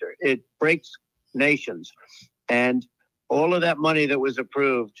buster. It breaks nations. And all of that money that was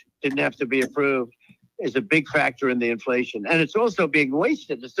approved didn't have to be approved, is a big factor in the inflation. And it's also being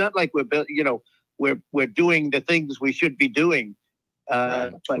wasted. It's not like we're doing the things we should be doing,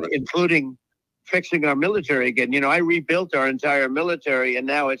 but including fixing our military again. I rebuilt our entire military, and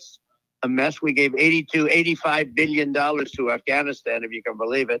now it's a mess. We gave $85 billion to Afghanistan, if you can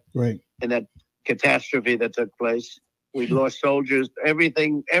believe it. Right. In that catastrophe that took place. We lost soldiers.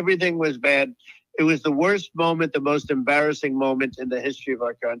 Everything was bad. It was the worst moment, the most embarrassing moment in the history of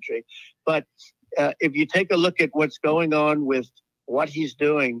our country. But if you take a look at what's going on with what he's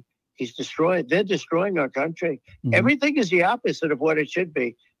doing, they're destroying our country. Mm-hmm. Everything is the opposite of what it should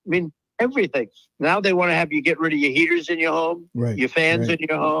be. I mean, everything. Now they want to have you get rid of your heaters in your home, your fans in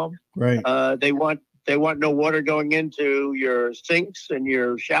your home. Right. They want no water going into your sinks and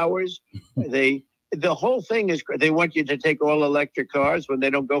your showers. The whole thing is, they want you to take all electric cars when they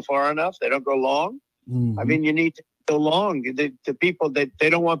don't go far enough. They don't go long. Mm-hmm. I mean, you need to go long. The people they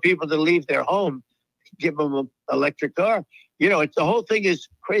don't want people to leave their home. Give them an electric car. You know, the whole thing is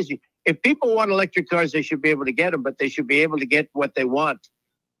crazy. If people want electric cars, they should be able to get them, but they should be able to get what they want.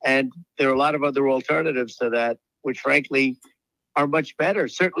 And there are a lot of other alternatives to that, which frankly are much better,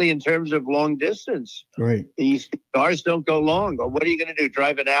 certainly in terms of long distance. Right. These cars don't go long. Or what are you going to do?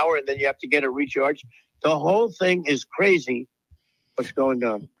 Drive an hour and then you have to get it recharged? The whole thing is crazy. What's going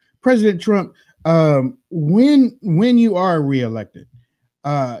on? President Trump, when you are reelected,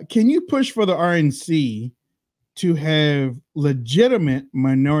 can you push for the RNC to have legitimate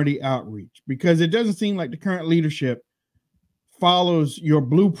minority outreach? Because it doesn't seem like the current leadership follows your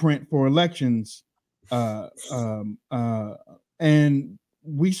blueprint for elections. And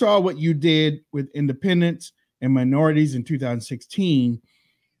we saw what you did with independents and minorities in 2016.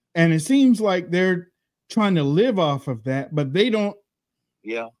 And it seems like they're trying to live off of that, but they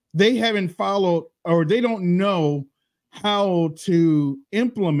haven't followed, or they don't know how to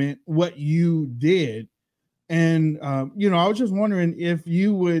implement what you did. And, I was just wondering if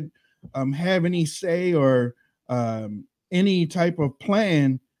you would have any say or any type of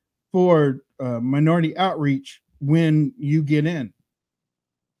plan for minority outreach when you get in.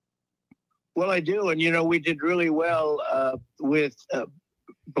 Well, I do. And, we did really well with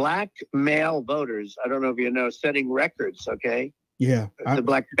black male voters. I don't know if you know, setting records, okay? Yeah. The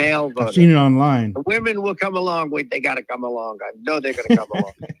black male voters. I've seen it online. The women will come along. They got to come along. I know they're going to come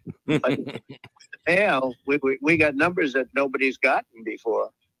along. But male, we got numbers that nobody's gotten before.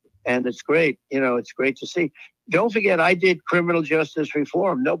 And it's great. It's great to see. Don't forget, I did criminal justice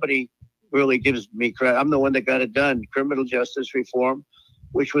reform. Nobody really gives me credit. I'm the one that got it done. Criminal justice reform,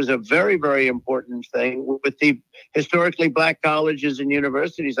 which was a very, very important thing. With the historically black colleges and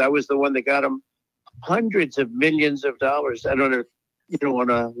universities, I was the one that got them hundreds of millions of dollars. I don't know, on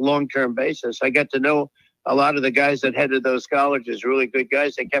a long-term basis. I got to know a lot of the guys that headed those colleges, really good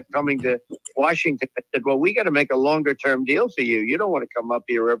guys. They kept coming to Washington. I said, well, we got to make a longer-term deal for you. You don't want to come up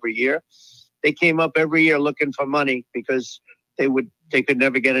here every year. They came up every year looking for money because they could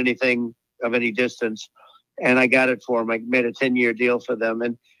never get anything of any distance. And I got it for them. I made a 10-year deal for them.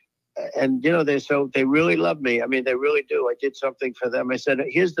 And they really love me. I mean, they really do. I did something for them. I said,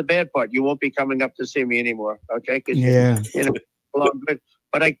 here's the bad part. You won't be coming up to see me anymore. Okay.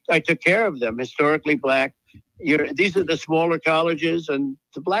 But I took care of them. Historically black. These are the smaller colleges, and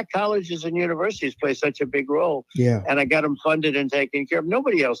the black colleges and universities play such a big role. Yeah. And I got them funded and taken care of.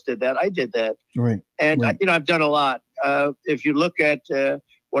 Nobody else did that. I did that. Right. And I've done a lot. If you look at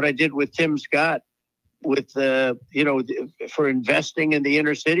what I did with Tim Scott, with for investing in the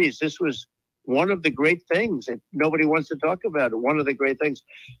inner cities, this was one of the great things that nobody wants to talk about. One of the great things.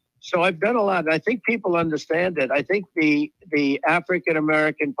 So I've done a lot. And I think people understand it. I think the African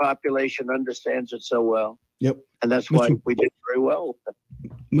American population understands it so well. Yep. And that's why we did very well.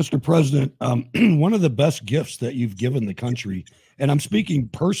 Mr. President, one of the best gifts that you've given the country, and I'm speaking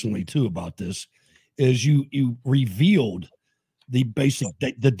personally too about this, is you revealed the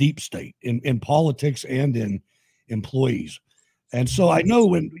deep state in politics and in employees. And so I know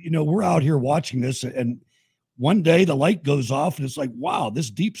when, we're out here watching this, and one day the light goes off and it's like, wow, this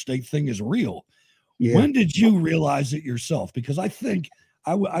deep state thing is real. Yeah. When did you realize it yourself? Because I think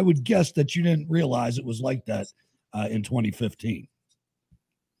I would guess that you didn't realize it was like that in 2015.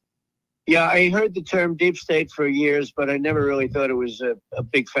 Yeah, I heard the term deep state for years, but I never really thought it was a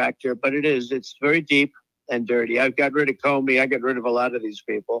big factor. But it is. It's very deep and dirty. I've got rid of Comey. I got rid of a lot of these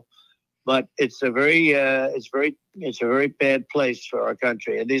people, but it's a very bad place for our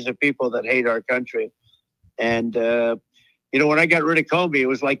country. And these are people that hate our country. And when I got rid of Comey, it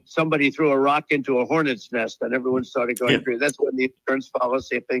was like somebody threw a rock into a hornet's nest, and everyone started going through. That's when the insurance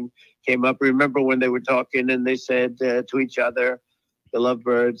policy thing came up. Remember when they were talking and they said to each other, the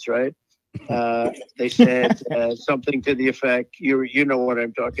lovebirds, right? They said something to the effect, you know what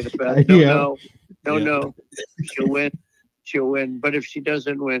I'm talking about. No, she'll win. But if she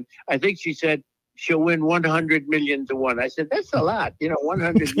doesn't win, I think she said she'll win 100 million to 1. I said, that's a lot,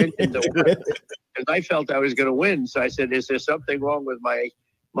 100 million to 1. Because I felt I was going to win. So I said, is there something wrong with my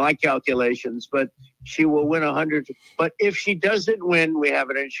my calculations, but she will win 100. But if she doesn't win, we have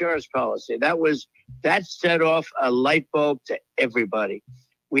an insurance policy. That set off a light bulb to everybody.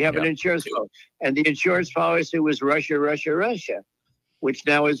 We have an insurance policy, and the insurance policy was Russia, Russia, Russia, which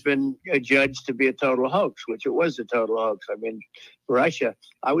now has been adjudged to be a total hoax, which it was a total hoax. I mean, Russia,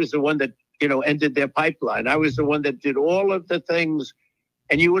 I was the one that, ended their pipeline. I was the one that did all of the things.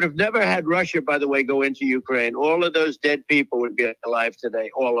 And you would have never had Russia, by the way, go into Ukraine. All of those dead people would be alive today,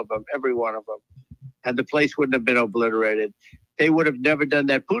 all of them, every one of them. And the place wouldn't have been obliterated. They would have never done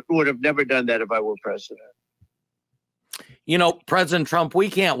that. Putin would have never done that if I were president. President Trump, we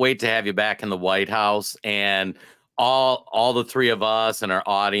can't wait to have you back in the White House. And all the three of us and our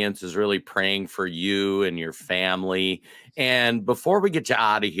audience is really praying for you and your family. And before we get you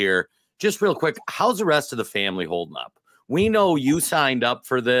out of here, just real quick, how's the rest of the family holding up? We know you signed up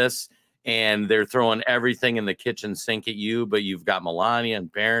for this and they're throwing everything in the kitchen sink at you, but you've got Melania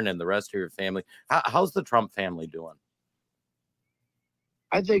and Barron and the rest of your family. How's the Trump family doing?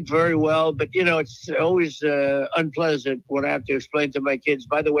 I think very well, but it's always unpleasant when I have to explain to my kids,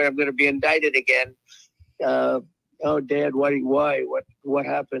 by the way, I'm going to be indicted again. Oh, Dad, why? What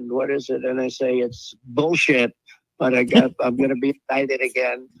happened? What is it? And I say, it's bullshit, but I'm going to be indicted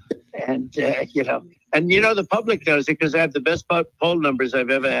again. And, the public knows it because I have the best poll numbers I've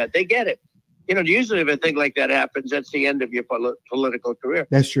ever had. They get it. Usually if a thing like that happens, that's the end of your political career.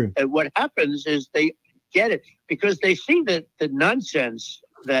 That's true. And what happens is they get it because they see the nonsense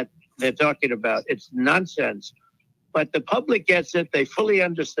that they're talking about. It's nonsense. But the public gets it. They fully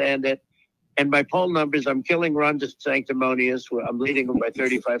understand it. And my poll numbers, I'm killing Ron DeSanctimonious. I'm leading him by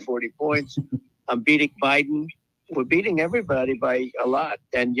 35, 40 points. I'm beating Biden. We're beating everybody by a lot.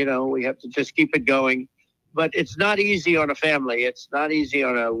 And, we have to just keep it going. But it's not easy on a family. It's not easy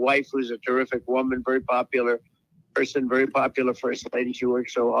on a wife who's a terrific woman, very popular person, very popular first lady. She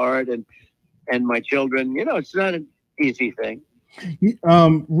works so hard. And my children, it's not an easy thing.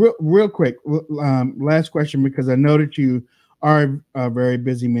 Real quick, last question, because I know that you are a very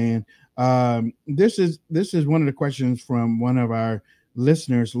busy man. This is one of the questions from one of our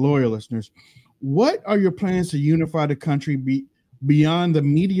listeners, loyal listeners. What are your plans to unify the country beyond the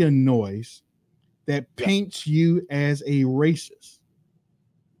media noise that paints you as a racist?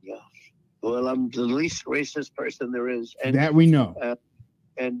 Yeah. Well, I'm the least racist person there is. And, that we know.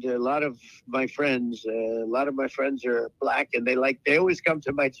 And a lot of my friends are black, and they always come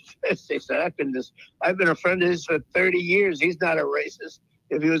to my defense. They said, I've been a friend of his for 30 years. He's not a racist.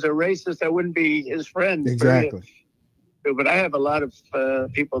 If he was a racist, I wouldn't be his friend. Exactly. But I have a lot of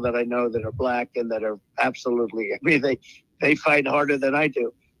people that I know that are black and that are absolutely, they fight harder than I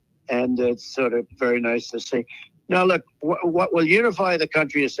do. And it's sort of very nice to see. Now, look, what will unify the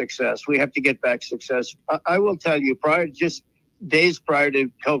country is success. We have to get back success. I will tell you, just days prior to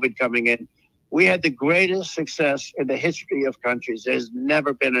COVID coming in, we had the greatest success in the history of countries. There's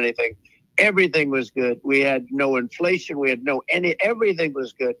never been anything. Everything was good. We had no inflation. We had everything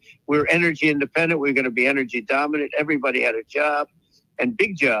was good. We were energy independent. We were going to be energy dominant. Everybody had a job, and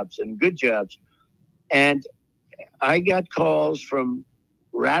big jobs and good jobs. And I got calls from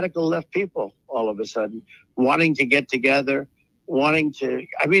radical left people all of a sudden wanting to get together,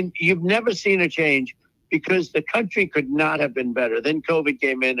 you've never seen a change because the country could not have been better. Then COVID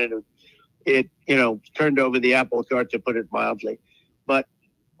came in and it turned over the apple cart, to put it mildly. But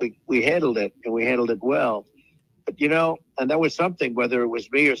we handled it, and we handled it well. But, and that was something, whether it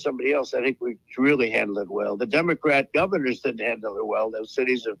was me or somebody else, I think we really handled it well. The Democrat governors didn't handle it well. Those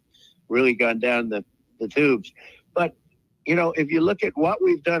cities have really gone down the tubes. But, if you look at what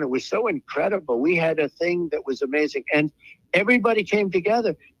we've done, it was so incredible. We had a thing that was amazing, and everybody came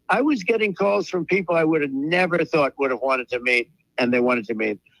together. I was getting calls from people I would have never thought would have wanted to meet, and they wanted to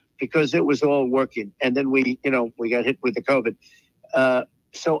meet because it was all working. And then we got hit with the COVID.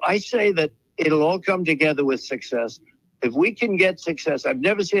 So I say that it'll all come together with success. If we can get success, I've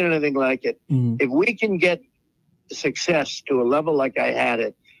never seen anything like it. If we can get success to a level like I had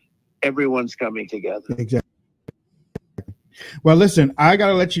it, everyone's coming together. Exactly. Well, listen, I got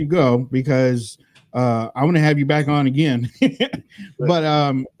to let you go because I want to have you back on again. But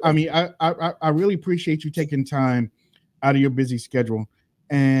I really appreciate you taking time out of your busy schedule.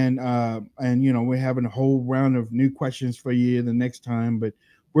 And we're having a whole round of new questions for you the next time. But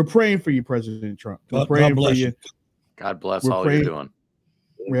we're praying for you, President Trump. We're praying for you. God bless all you're doing.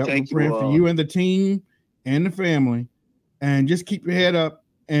 We're praying for you and the team and the family. And just keep your head up.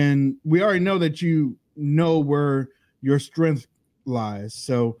 And we already know that you know where your strength lies.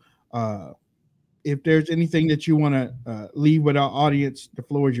 So if there's anything that you want to leave with our audience, the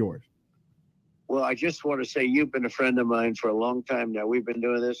floor is yours. Well, I just want to say you've been a friend of mine for a long time now. We've been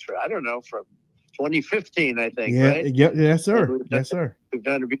doing this for, I don't know, from 2015, I think, Yeah, right? yes, sir. Yes, sir. We've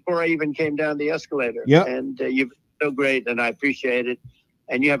done it before I even came down the escalator. Yep. And you've been so great, and I appreciate it.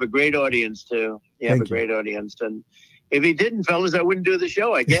 And you have a great audience, too. You have a great audience. And if he didn't, fellas, I wouldn't do the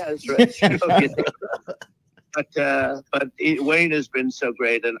show, I guess, right? But Wayne has been so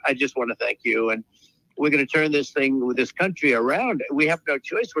great, and I just want to thank you. And we're going to turn this country around. We have no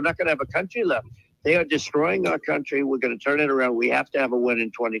choice. We're not going to have a country left. They are destroying our country. We're going to turn it around. We have to have a win in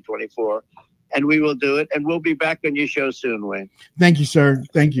 2024, and we will do it. And we'll be back on your show soon, Wayne. Thank you, sir.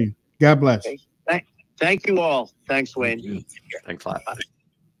 Thank you. God bless. Thank you all. Thanks, Wayne. Thanks a lot.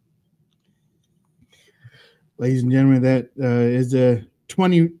 Ladies and gentlemen, that is a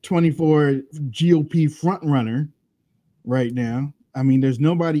 2024 GOP frontrunner right now. I mean, there's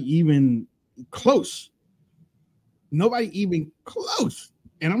nobody even close. Nobody even close.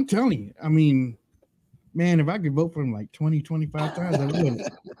 And I'm telling you, I mean, man, if I could vote for him like 20, 25 times, I would.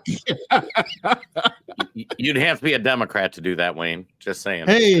 You'd have to be a Democrat to do that, Wayne. Just saying.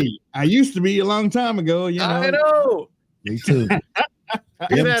 Hey, I used to be a long time ago. You know. I know. Me too.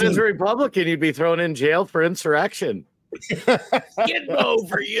 Do that as a Republican, you'd be thrown in jail for insurrection. Get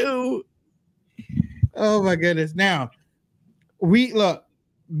over you. Oh my goodness. Now,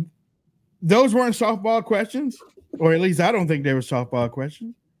 those weren't softball questions, or at least I don't think they were softball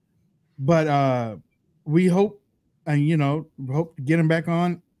questions. But we hope, and hope to get them back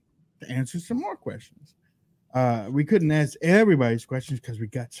on to answer some more questions. We couldn't ask everybody's questions because we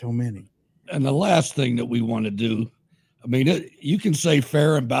got so many. And the last thing that we want to do, I mean, you can say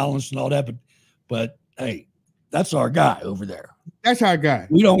fair and balanced and all that, but hey, that's our guy over there. That's our guy.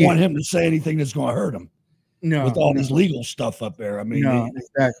 We don't want him to say anything that's going to hurt him. No, with all his legal stuff up there. I mean,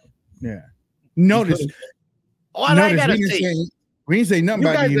 exactly. Yeah. Notice. What I gotta say, we didn't say nothing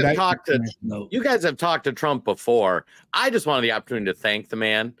about you guys have talked to Trump before. I just wanted the opportunity to thank the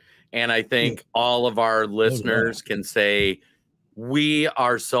man, and I think all of our listeners can say we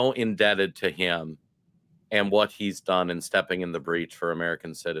are so indebted to him and what he's done in stepping in the breach for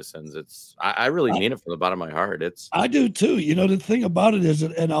American citizens. I really mean it from the bottom of my heart. I do too. The thing about it is,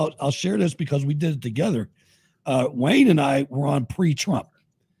 and I'll share this because we did it together. Wayne and I were on pre-Trump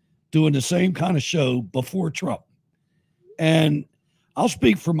doing the same kind of show before Trump. And I'll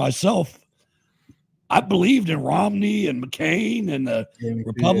speak for myself. I believed in Romney and McCain and the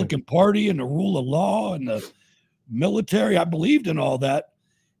Republican Party and the rule of law and the military. I believed in all that.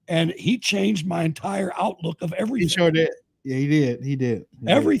 And he changed my entire outlook of everything. He sure did. Yeah, he did. He did.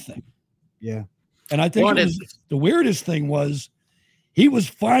 Everything. Yeah. And I think the weirdest thing was he was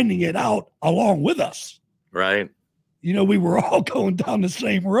finding it out along with us. Right. We were all going down the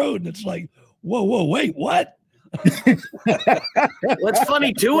same road. And it's like, whoa, wait, what? What's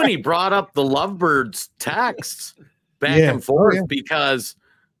funny, too, when he brought up the Lovebirds texts back and forth, because,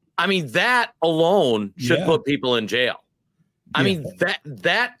 I mean, that alone should put people in jail. I mean,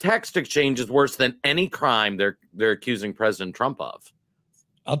 that text exchange is worse than any crime they're accusing President Trump of.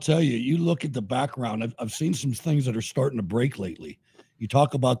 I'll tell you, you look at the background. I've seen some things that are starting to break lately. You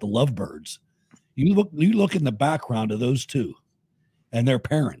talk about the Lovebirds. You look in the background of those two and their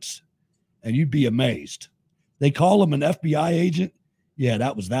parents, and you'd be amazed. They call him an FBI agent. Yeah,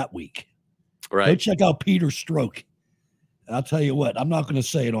 that was that week. Right. Go check out Peter Stroke. I'll tell you what, I'm not going to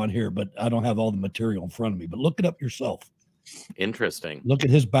say it on here, but I don't have all the material in front of me. But look it up yourself. Interesting. Look at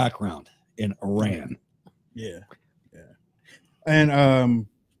his background in Iran. Yeah.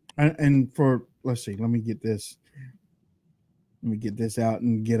 And for, let's see, let me get this out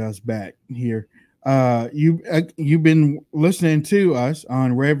and get us back here. You've been listening to us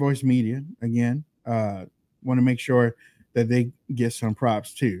on Rare Voice Media again. Want to make sure that they get some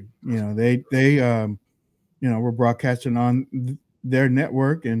props too. They we're broadcasting on their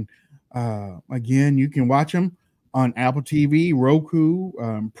network, and again, you can watch them on Apple TV, Roku,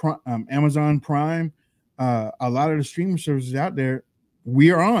 Amazon Prime, a lot of the streaming services out there.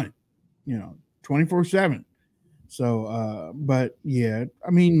 We are on, 24/7. So, but yeah,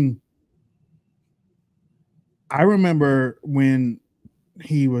 I mean, I remember when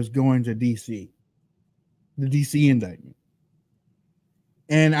he was going to DC, the DC indictment.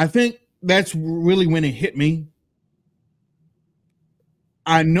 And I think that's really when it hit me.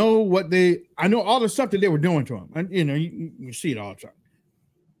 I know all the stuff that they were doing to him. And, you see it all the time.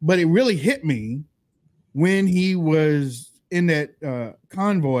 But it really hit me when he was in that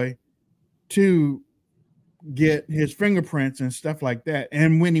convoy to get his fingerprints and stuff like that.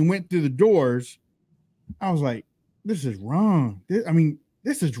 And when he went through the doors, I was like, this is wrong.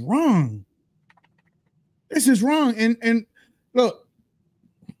 This is wrong. This is wrong. And look,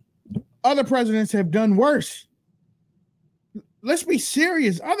 other presidents have done worse. Let's be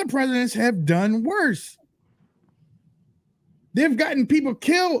serious. Other presidents have done worse. They've gotten people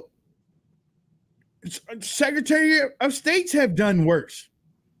killed. Secretary of States have done worse.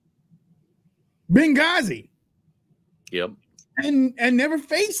 Benghazi. Yep. And never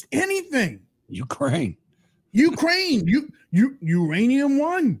faced anything. Ukraine. Uranium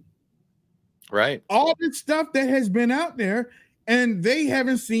one. Right. All this stuff that has been out there, and they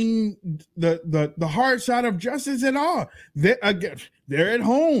haven't seen the hard side of justice at all. They're at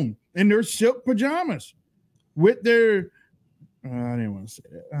home in their silk pajamas with their I didn't want to say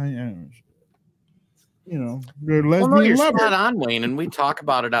that. They're lesbian you're lovers. spot on, Wayne, and we talk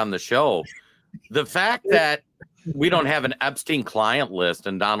about it on the show. The fact that we don't have an Epstein client list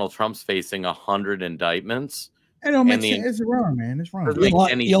and Donald Trump's facing 100 indictments. It don't make sense. It's wrong, man. It's wrong.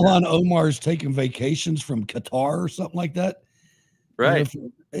 Ilhan Omar's taking vacations from Qatar or something like that. Right.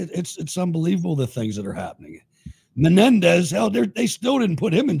 It's unbelievable the things that are happening. Menendez, hell, they still didn't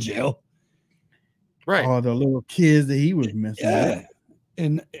put him in jail. Right. Oh, the little kids that he was messing with.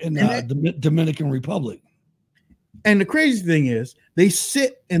 In the Dominican Republic. And the crazy thing is, they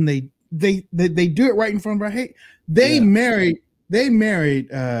sit and they do it right in front of our head. They married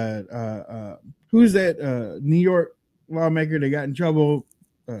who's that New York lawmaker that got in trouble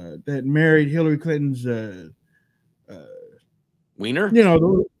that married Hillary Clinton's Weiner?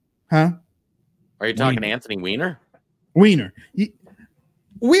 Huh? Are you talking Anthony Weiner? Weiner.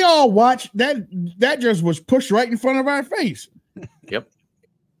 We all watched that. That just was pushed right in front of our face. Yep.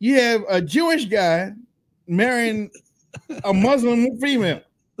 You have a Jewish guy marrying a Muslim female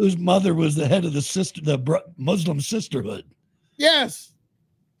whose mother was the head of the Muslim Sisterhood. Yes,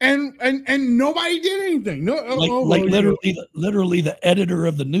 and nobody did anything. No, literally the editor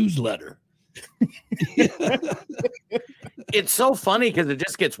of the newsletter. It's so funny because it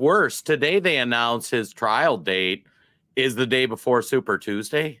just gets worse. Today they announced his trial date is the day before Super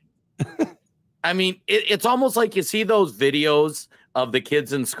Tuesday. I mean, it's almost like you see those videos of the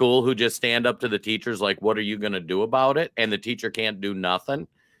kids in school who just stand up to the teachers like, what are you going to do about it? And the teacher can't do nothing.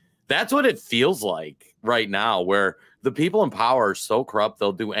 That's what it feels like right now, where the people in power are so corrupt,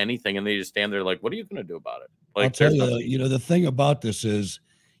 they'll do anything. And they just stand there like, what are you going to do about it? Like, I'll tell you, the thing about this is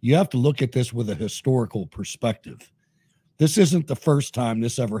you have to look at this with a historical perspective. This isn't the first time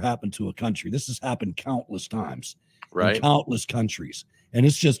this ever happened to a country. This has happened countless times, right? In countless countries. And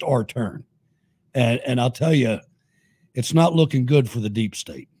it's just our turn. And I'll tell you, it's not looking good for the deep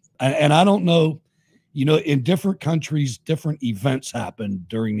state. And I don't know, in different countries, different events happen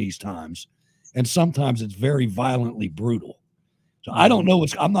during these times. And sometimes it's very violently brutal. So I don't know.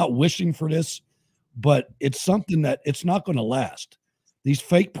 I'm not wishing for this, but it's something that it's not going to last. These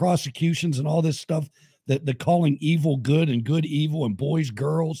fake prosecutions and all this stuff that they're calling evil good and good evil and boys,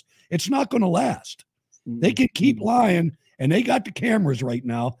 girls, it's not going to last. They can keep lying, and they got the cameras right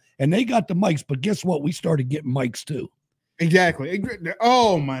now and they got the mics, but guess what? We started getting mics too. Exactly.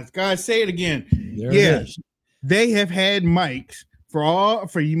 Oh my God. Say it again. Yes. They have had mics for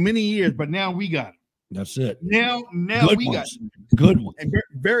many years, but now we got them. That's it. Now good we ones. got good ones. And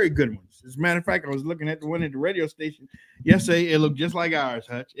very good ones. As a matter of fact, I was looking at the one at the radio station yesterday. It looked just like ours,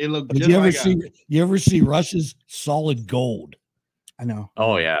 Hutch. It looked just like ours. You ever see Russia's solid gold? I know.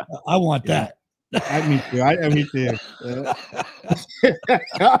 Oh yeah. I want that. Me too. Me too.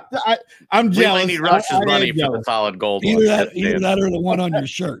 I'm jealous. We need Russia's money for the solid gold. Either that or the one on your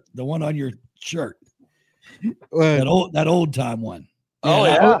shirt. The one on your shirt. That old time one. Oh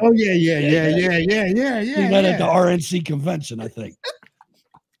yeah. Yeah. That at the RNC convention, I think.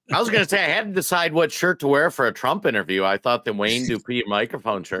 I was going to say I had to decide what shirt to wear for a Trump interview. I thought the Wayne Dupree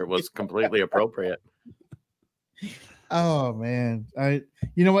microphone shirt was completely appropriate. Oh man,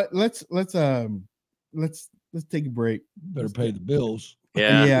 you know what? Let's take a break. Better pay the bills.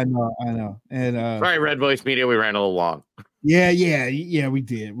 Yeah, I know. And sorry, Red Voice Media, we ran a little long. Yeah, we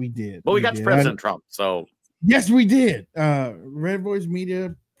did. But we got to President Trump, so yes, we did. Red Voice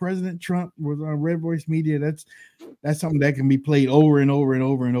Media, President Trump was on Red Voice Media. That's something that can be played over and over and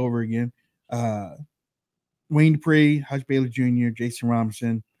over and over again. Wayne Dupree, Hutch Bailey Jr., Jason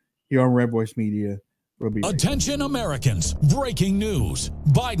Robinson here on Red Voice Media. Attention Americans, breaking news.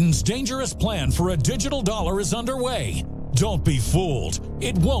 Biden's dangerous plan for a digital dollar is underway. Don't be fooled.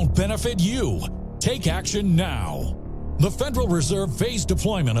 It won't benefit you. Take action now. The Federal Reserve phased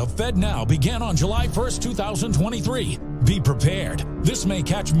deployment of FedNow began on July 1st, 2023. Be prepared. This may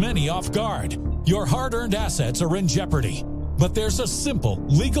catch many off guard. Your hard-earned assets are in jeopardy. But there's a simple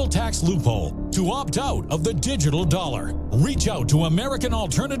legal tax loophole. to opt out of the digital dollar. Reach out to American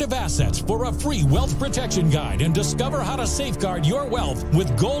Alternative Assets for a free wealth protection guide and discover how to safeguard your wealth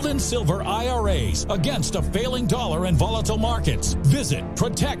with gold and silver IRAs against a failing dollar and volatile markets. Visit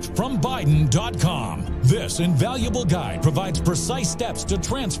protectfrombiden.com. This invaluable guide provides precise steps to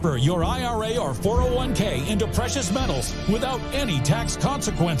transfer your IRA or 401k into precious metals without any tax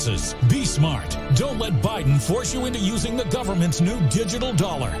consequences. Be smart. Don't let Biden force you into using the government's new digital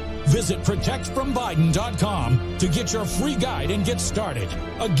dollar. Visit protectfrombiden.com to get your free guide and get started.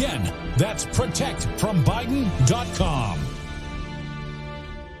 Again, that's protectfrombiden.com.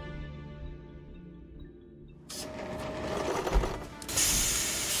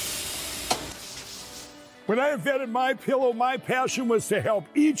 When I invented MyPillow, my passion was to help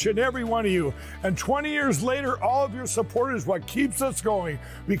each and every one of you. And 20 years later, all of your support is what keeps us going.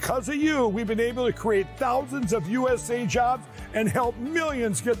 Because of you, we've been able to create thousands of USA jobs and help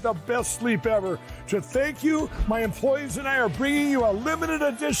millions get the best sleep ever. To thank you, my employees and I are bringing you a limited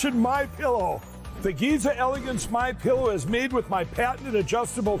edition MyPillow. The Giza Elegance MyPillow is made with my patented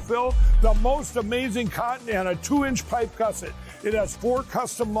adjustable fill, the most amazing cotton, and a 2-inch pipe gusset. It has 4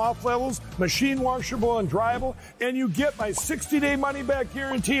 custom loft levels, machine washable and dryable, and you get my 60-day money-back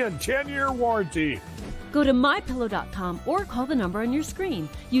guarantee and 10-year warranty. Go to mypillow.com or call the number on your screen.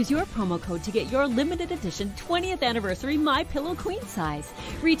 Use your promo code to get your limited edition 20th anniversary MyPillow queen size.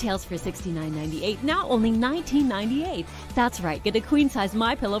 Retails for $69.98, now only $19.98. That's right, get a queen size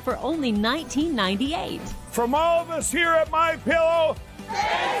MyPillow for only $19.98. From all of us here at MyPillow,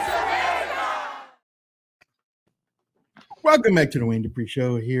 thanks America! Welcome back to the Wayne Dupree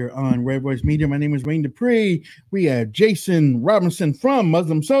Show here on Red Voice Media. My name is Wayne Dupree. We have Jason Robinson from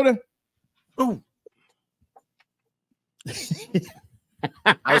Muslim Soda. Ooh.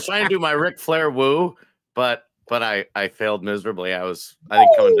 I was trying to do my Ric Flair woo, but I failed miserably. I think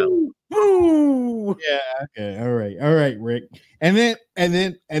coming down. Woo! Yeah. Okay. All right, Rick. And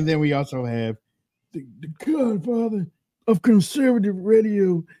then we also have the godfather of conservative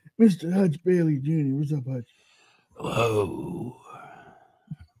radio, Mr. Hutch Bailey Jr. What's up, Hutch? Whoa.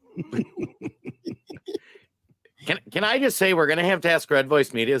 Can I just say we're gonna have to ask Red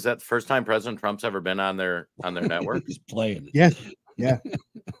Voice Media? Is that the first time President Trump's ever been on their network? He's playing it. Yes. Yeah.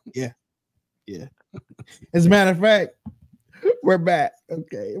 As a matter of fact, we're back.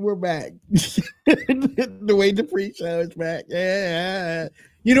 Okay, we're back. The Wayne Dupree Show is back. Yeah.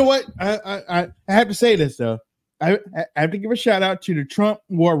 You know what? I have to say this though. I have to give a shout out to the Trump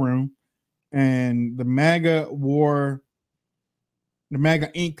War Room and the MAGA Inc.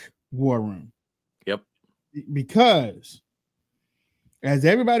 War Room. Yep. Because as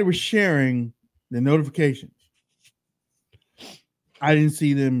everybody was sharing the notifications, I didn't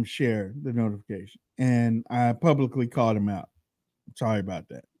see them share the notification, and I publicly called them out. Sorry about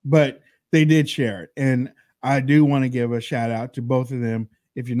that, but they did share it, and I do want to give a shout out to both of them.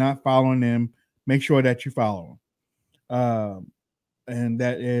 If you're not following them, make sure that you follow them, and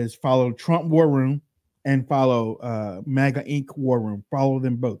that is follow Trump War Room and follow MAGA Inc. War Room. Follow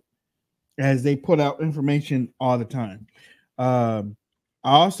them both as they put out information all the time. I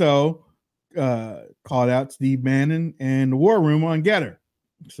also called out Steve Bannon and the War Room on Getter.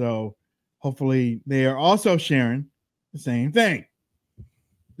 So hopefully they are also sharing the same thing.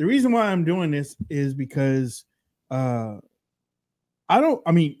 The reason why I'm doing this is because I don't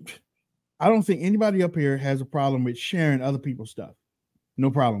think anybody up here has a problem with sharing other people's stuff.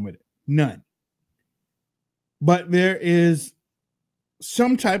 No problem with it. None. But there is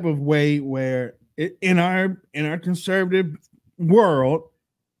some type of way where in our conservative world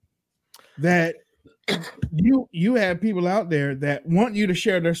that you have people out there that want you to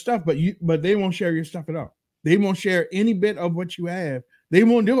share their stuff, but they won't share your stuff at all. They won't share any bit of what you have. They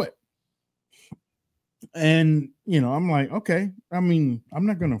won't do it. And I'm like, okay. I mean, I'm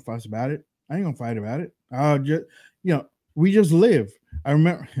not gonna fuss about it. I ain't gonna fight about it. I'll just, we just live. I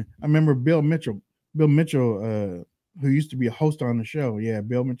remember Bill Mitchell, who used to be a host on the show. Yeah,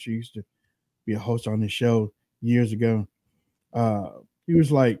 Bill Mitchell used to be a host on the show years ago. He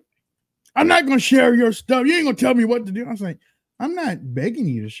was like, I'm not going to share your stuff. You ain't going to tell me what to do. I was like, I'm not begging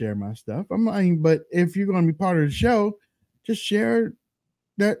you to share my stuff. But if you're going to be part of the show, just share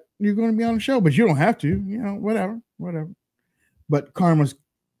that you're going to be on the show. But you don't have to, whatever. But karma's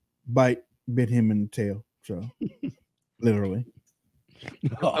bit him in the tail. So literally.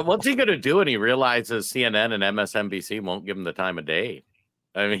 What's he going to do when he realizes CNN and MSNBC won't give him the time of day?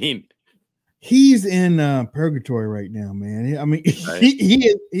 I mean, he's in purgatory right now, man. I mean, right.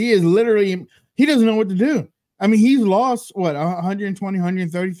 he is literally, he doesn't know what to do. I mean, he's lost 120,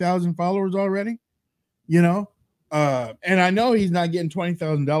 130,000 followers already, And I know he's not getting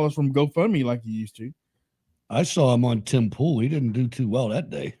 $20,000 from GoFundMe like he used to. I saw him on Tim Pool. He didn't do too well that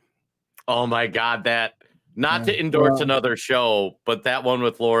day. Oh my God, not to endorse another show, but that one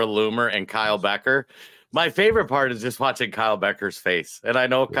with Laura Loomer and Kyle Becker. My favorite part is just watching Kyle Becker's face. And I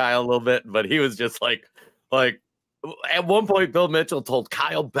know Kyle a little bit, but he was just like at one point, Bill Mitchell told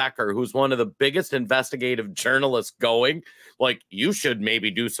Kyle Becker, who's one of the biggest investigative journalists going, like, you should maybe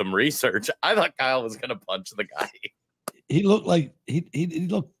do some research. I thought Kyle was going to punch the guy. He looked like he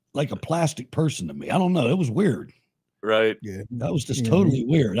looked like a plastic person to me. I don't know. It was weird. Right. Yeah. That was just totally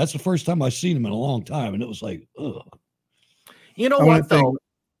weird. That's the first time I've seen him in a long time. And it was like, ugh. You know what, though?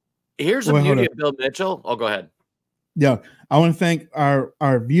 Here's the beauty of Bill Mitchell. Oh, go ahead. Yeah. I want to thank our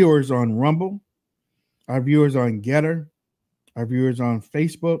viewers on Rumble, our viewers on Getter, our viewers on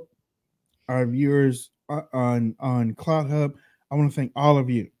Facebook, our viewers on Cloud Hub. I want to thank all of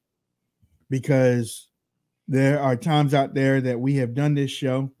you because there are times out there that we have done this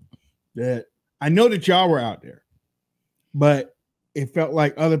show that I know that y'all were out there, but it felt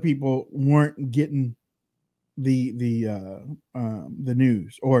like other people weren't getting the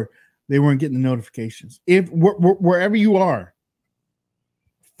news, or they weren't getting the notifications. If wherever you are,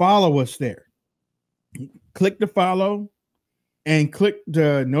 follow us there. Click the follow and click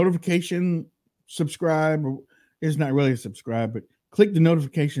the notification, subscribe. It's not really a subscribe, but click the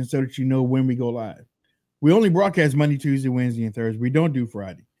notification so that you know when we go live. We only broadcast Monday, Tuesday, Wednesday, and Thursday. We don't do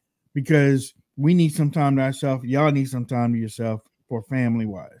Friday because we need some time to ourselves. Y'all need some time to yourself for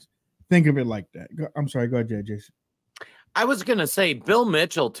family-wise. Think of it like that. I'm sorry. Go ahead, Jason. I was going to say Bill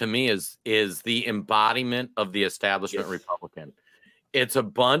Mitchell to me is the embodiment of the establishment Republican. It's a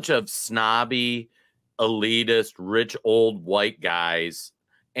bunch of snobby, elitist, rich, old white guys,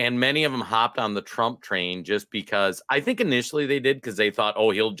 and many of them hopped on the Trump train just because I think initially they did because they thought, oh,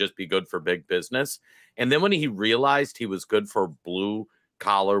 he'll just be good for big business. And then when he realized he was good for blue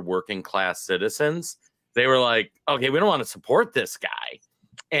collar working class citizens, they were like, okay, we don't want to support this guy.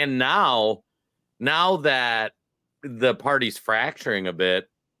 And now that the party's fracturing a bit,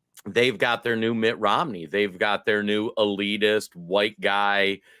 they've got their new Mitt Romney. They've got their new elitist white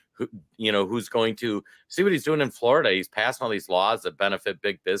guy who, who's going to see what he's doing in Florida. He's passing all these laws that benefit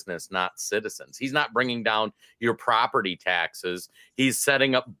big business, not citizens. He's not bringing down your property taxes. He's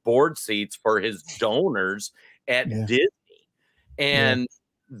setting up board seats for his donors at Disney. And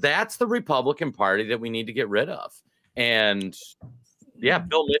that's the Republican Party that we need to get rid of. And yeah,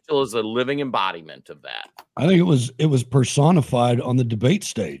 Bill Mitchell is a living embodiment of that. I think it was personified on the debate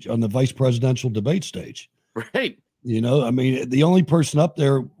stage, on the vice presidential debate stage. Right. I mean, the only person up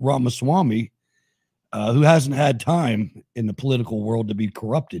there, Ramaswamy, who hasn't had time in the political world to be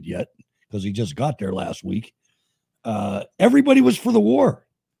corrupted yet, because he just got there last week. Everybody was for the war.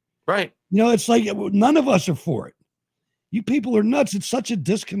 Right. It's like none of us are for it. You people are nuts. It's such a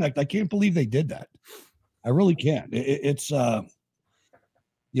disconnect. I can't believe they did that. I really can't. It's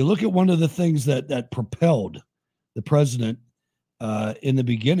you look at one of the things that propelled the president in the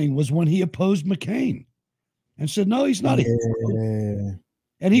beginning was when he opposed McCain and said, no, he's not a hero.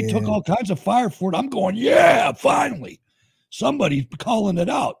 And he took all kinds of fire for it. I'm going, yeah, finally. Somebody's calling it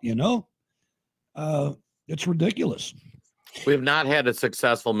out, It's ridiculous. We have not had a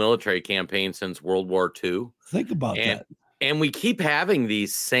successful military campaign since World War II. Think about that. And we keep having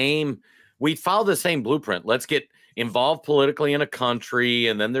we follow the same blueprint. Let's get involved politically in a country,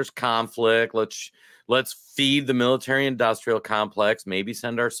 and then there's conflict. Let's feed the military industrial complex, maybe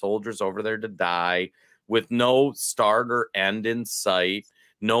send our soldiers over there to die with no start or end in sight,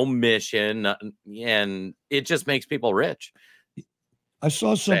 no mission, and it just makes people rich. I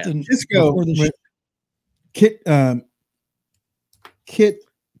saw something. Let's go with Kit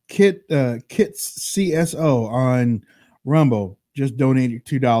CSO on Rumble just donated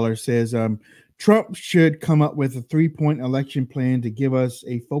 $2. Says Trump should come up with a 3-point election plan to give us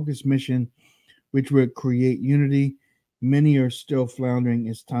a focused mission which would create unity. Many are still floundering.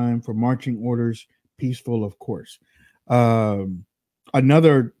 It's time for marching orders, peaceful, of course.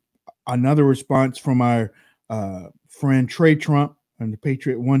 Another response from our friend Trey Trump on the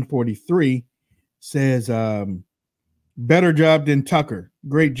Patriot 143 says, better job than Tucker.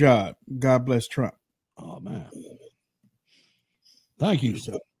 Great job. God bless Trump. Oh, man. Thank you.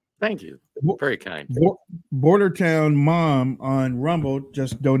 Thank you. Very kind. Bordertown Mom on Rumble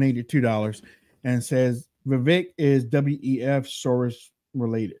just donated $2 and says Vivek is WEF Soros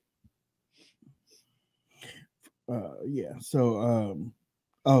related. So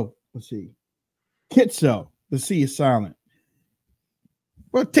let's see. Kitso, the C is silent.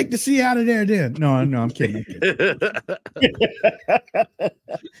 Well, take the C out of there then. No, I'm kidding.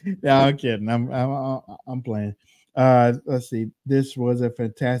 Yeah, I'm kidding. I'm playing. Let's see. This was a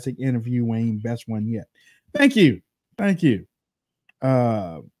fantastic interview, Wayne. Best one yet. Thank you. Thank you.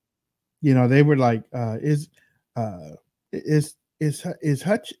 You know, they were like, is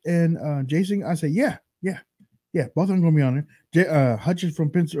Hutch and Jason? I said, yeah. Both of them gonna be on there. Hutch is from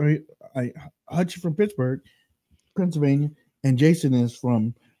Pittsburgh, Pennsylvania, and Jason is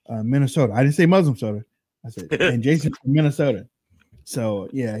from Minnesota. I didn't say Muslim soda. I said, and Jason's from Minnesota. So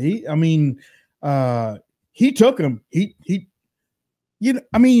yeah, he took him. He you know,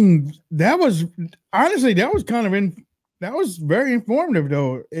 I mean, that was honestly that was very informative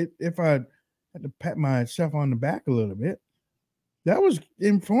though. If I had to pat myself on the back a little bit, that was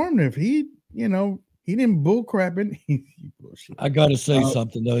informative. He didn't bull crapping. I got to say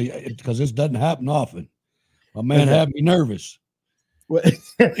something though, because this doesn't happen often. My man had me nervous. Did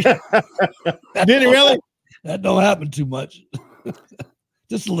it really? That don't happen too much.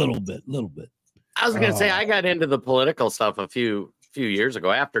 Just a little bit. I was gonna say I got into the political stuff a few years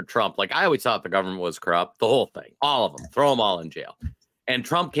ago after Trump. Like I always thought the government was corrupt, the whole thing, all of them, throw them all in jail. And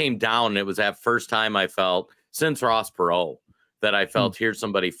Trump came down, and it was that first time I felt since Ross Perot that I felt here's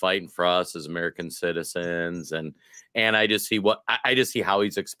somebody fighting for us as American citizens, and I just see how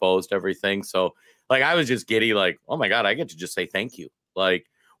he's exposed everything. So like I was just giddy, like, oh my God, I get to just say thank you. Like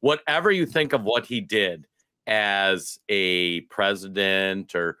whatever you think of what he did as a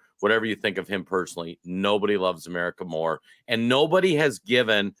president or whatever you think of him personally, nobody loves America more. And nobody has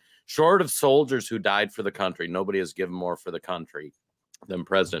given, short of soldiers who died for the country, nobody has given more for the country than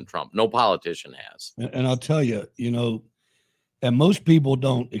President Trump. No politician has. And I'll tell you, and most people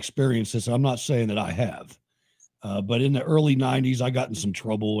don't experience this. I'm not saying that I have, but in the early 90s, I got in some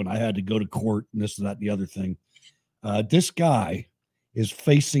trouble and I had to go to court and this, that, and the other thing. This guy is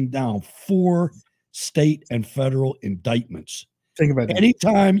facing down 4 state and federal indictments. Think about that.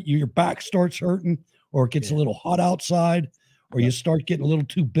 Anytime your back starts hurting or it gets a little hot outside or you start getting a little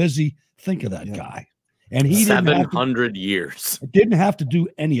too busy, think of that guy. And he 700 years. Didn't have to do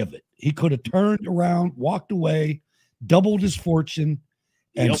any of it. He could have turned around, walked away, doubled his fortune,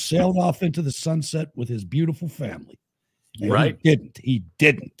 and sailed off into the sunset with his beautiful family. And right. He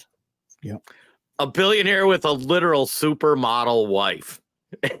didn't. Yep. A billionaire with a literal supermodel wife.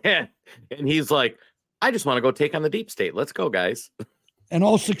 And he's like, I just want to go take on the deep state. Let's go, guys. And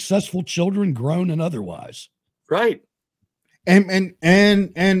all successful children, grown and otherwise. Right. And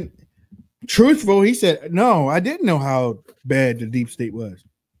truthful, he said, no, I didn't know how bad the deep state was.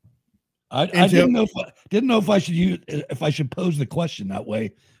 I didn't know if I should pose the question that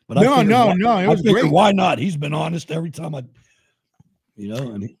way. But no, it was great. Why not? He's been honest every time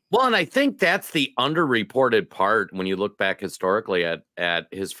and I think that's the underreported part when you look back historically at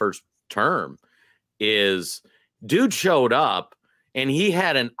his first term is dude showed up and he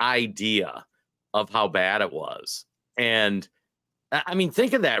had an idea of how bad it was. And I mean,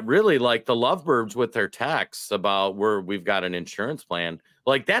 think of that, really, like the lovebirds with their texts about we've got an insurance plan.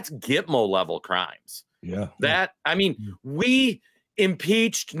 Like that's Gitmo level crimes. Yeah. We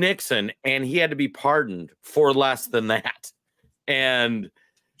impeached Nixon and he had to be pardoned for less than that. And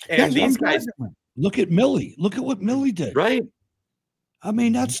these guys, look at Milley. Look at what Milley did. Right. I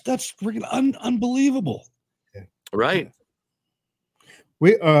mean, that's freaking unbelievable. Right.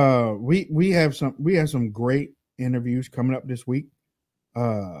 We have some great interviews coming up this week.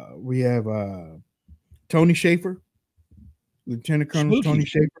 We have Tony Schaefer, Lieutenant Colonel Tony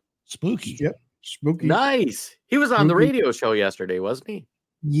Schaefer. Spooky. Yep. Spooky. Nice. He was on the radio show yesterday, wasn't he?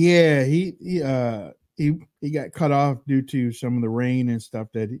 Yeah, he got cut off due to some of the rain and stuff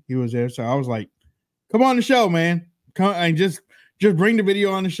that he was there. So I was like, come on the show, man. Come and just bring the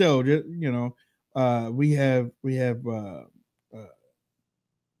video on the show. Just, we have oh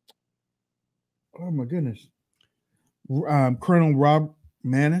my goodness. Colonel Rob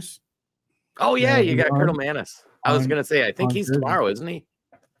Manis. Oh yeah, you got Colonel Manis. I was gonna say, I think he's tomorrow, isn't he?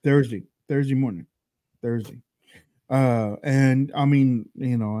 Thursday morning. And I mean,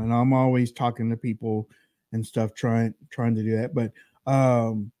 and I'm always talking to people and stuff, trying to do that. But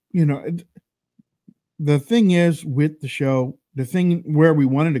the thing is with the show, the thing where we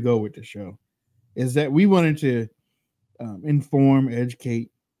wanted to go with the show is that we wanted to inform,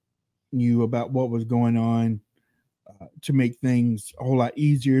 educate you about what was going on, to make things a whole lot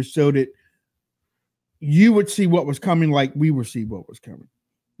easier so that you would see what was coming like we would see what was coming.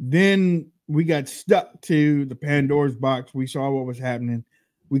 Then we got stuck to the Pandora's box. We saw what was happening.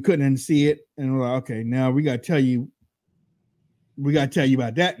 We couldn't see it. And we're like, okay, now we got to tell you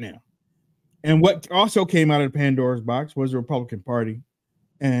about that now. And what also came out of the Pandora's box was the Republican Party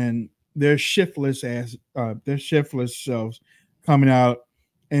and their shiftless selves coming out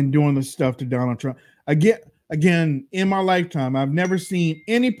and doing the stuff to Donald Trump. again, in my lifetime, I've never seen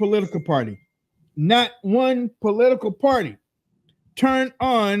any political party, not one political party, turn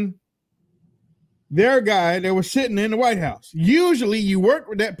on their guy that was sitting in the White House. Usually you work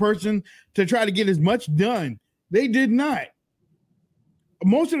with that person to try to get as much done. They did not.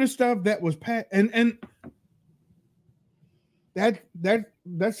 Most of the stuff that was passed, and that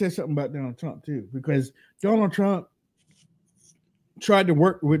says something about Donald Trump too, because Donald Trump tried to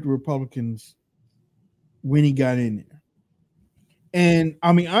work with Republicans when he got in there. And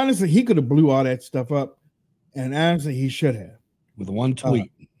I mean, honestly, he could have blew all that stuff up, and honestly, he should have. With one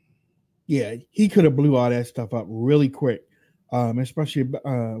tweet. Yeah, he could have blew all that stuff up really quick, especially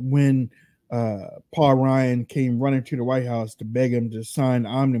when Paul Ryan came running to the White House to beg him to sign the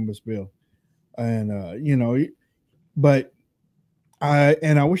omnibus bill. And, you know, but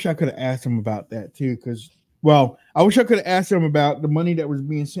I wish I could have asked him about that too, because, well, I wish I could have asked him about the money that was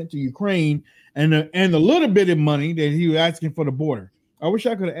being sent to Ukraine and the little bit of money that he was asking for the border. I wish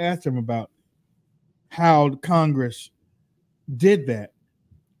I could have asked him about how Congress did that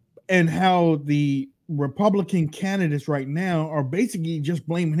and how the Republican candidates right now are basically just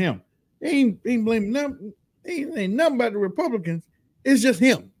blaming him. They ain't blaming them. Ain't nothing about the Republicans. It's just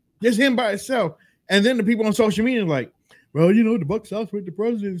him by himself. And then the people on social media are like, well, you know, the buck stops with the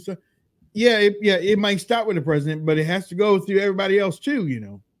president. So, it might stop with the president, but it has to go through everybody else too, you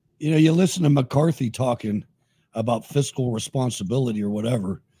know. You know, you listen to McCarthy talking about fiscal responsibility or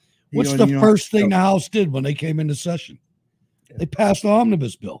whatever. What's the first thing the House did when they came into session? They passed the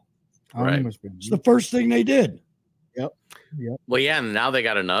omnibus bill. Right. It's the first thing they did. Yep. Well, yeah, and now they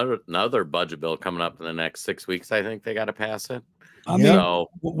got another budget bill coming up in the next 6 weeks. I think they got to pass it. I mean,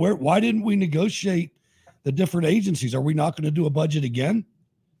 why didn't we negotiate the different agencies? Are we not going to do a budget again?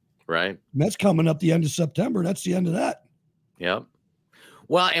 Right. And that's coming up the end of September. That's the end of that. Yep.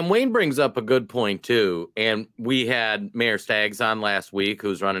 Well, and Wayne brings up a good point too. And we had Mayor Staggs on last week,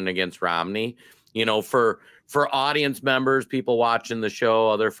 who's running against Romney. You know, for audience members, people watching the show,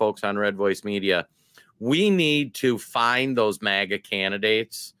 other folks on Red Voice Media, we need to find those MAGA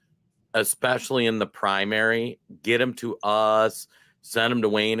candidates, especially in the primary, get them to us, send them to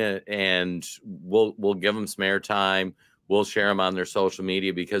Wayne, and we'll give them some airtime. We'll share them on their social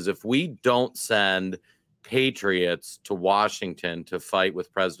media, because if we don't send patriots to Washington to fight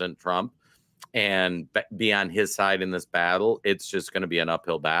with President Trump and be on his side in this battle, it's just going to be an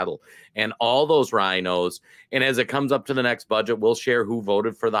uphill battle. And all those rhinos, and as it comes up to the next budget, we'll share who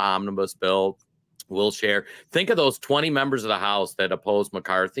voted for the omnibus bill. We'll share. Think of those 20 members of the House that opposed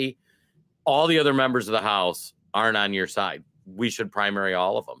McCarthy. All the other members of the House aren't on your side. We should primary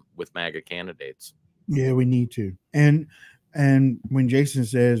all of them with MAGA candidates. Yeah, we need to. And when Jason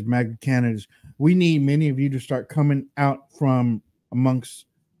says MAGA candidates, we need many of you to start coming out from amongst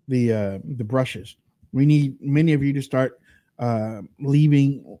the brushes. We need many of you to start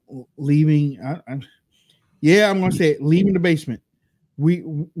leaving. I'm going to say it, leaving the basement. We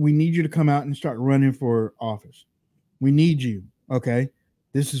need you to come out and start running for office. We need you. Okay.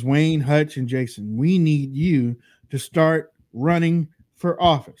 This is Wayne, Hutch, and Jason. We need you to start running for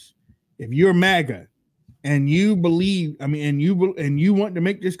office. If you're MAGA and you believe, and you want to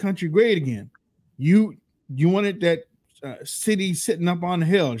make this country great again, you wanted that city sitting up on the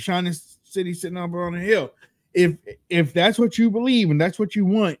hill, shining city sitting up on the hill. If that's what you believe and that's what you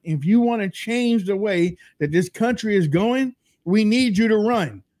want, if you want to change the way that this country is going, we need you to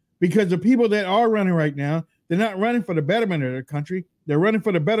run, because the people that are running right now, they're not running for the betterment of their country. They're running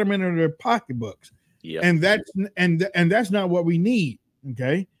for the betterment of their pocketbooks. Yep. And that's not what we need.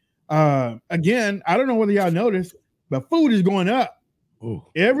 Okay. Again, I don't know whether y'all noticed, but food is going up. Ooh.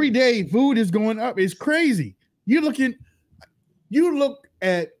 Every day food is going up. It's crazy. You look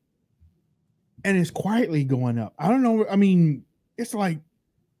at, and it's quietly going up. I don't know. I mean, it's like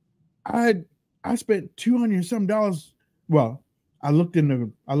I spent $200 and some dollars. Well, I looked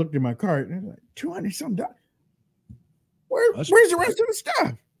in my cart and like $200 some dollars. Where's the rest of the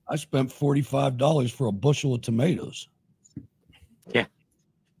stuff? I spent $45 for a bushel of tomatoes. Yeah.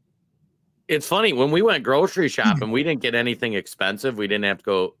 It's funny, when we went grocery shopping, we didn't get anything expensive. We didn't have to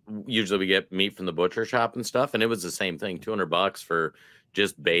go. Usually we get meat from the butcher shop and stuff. And it was the same thing, $200 for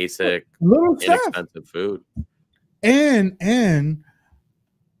just basic, inexpensive food. And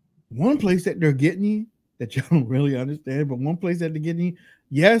one place that they're getting you that you don't really understand, but one place that they're getting you,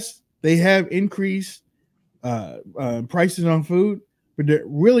 yes, they have increased prices on food, but they're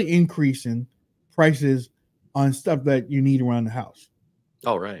really increasing prices on stuff that you need around the house.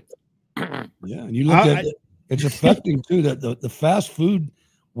 Oh, right. Yeah, and you look at it, it's affecting too that the fast food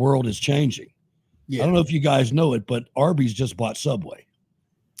world is changing. Yeah. I don't know if you guys know it, but Arby's just bought Subway.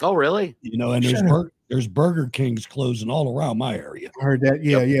 Oh, really? You know, and there's Burger Kings closing all around my area. I heard that.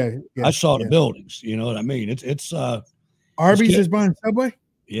 Yeah. I saw the buildings. You know what I mean? It's Arby's is buying Subway.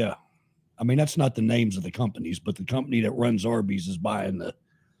 Yeah, I mean that's not the names of the companies, but the company that runs Arby's is buying the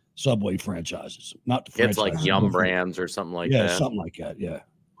Subway franchises, not the franchise. It's like Yum Brands or something like that. Yeah, something like that. Yeah.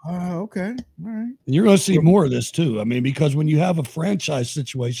 Okay. All right. And you're going to see more of this too. I mean, because when you have a franchise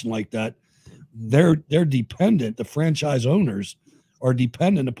situation like that, they're dependent. The franchise owners are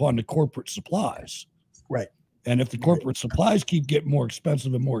dependent upon the corporate supplies. Right. And if the corporate supplies keep getting more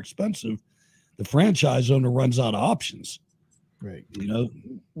expensive and more expensive, the franchise owner runs out of options. Right. You know.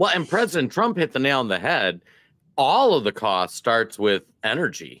 Well, and President Trump hit the nail on the head. All of the cost starts with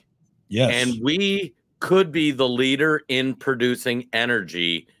energy. Yes. And we could be the leader in producing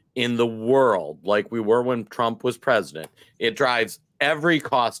energy in the world like we were when Trump was president. It drives every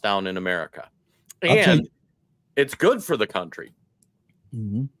cost down in America. And it's good for the country.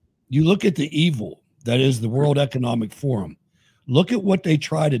 Mm-hmm. You look at the evil that is the World Economic Forum. Look at what they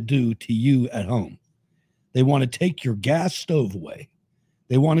try to do to you at home. They want to take your gas stove away.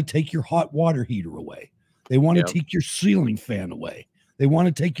 They want to take your hot water heater away. They want to take your ceiling fan away. They want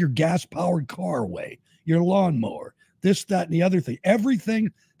to take your gas-powered car away, your lawnmower, this, that, and the other thing.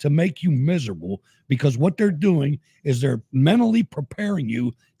 Everything to make you miserable, because what they're doing is they're mentally preparing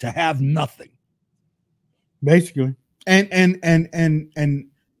you to have nothing. Basically. And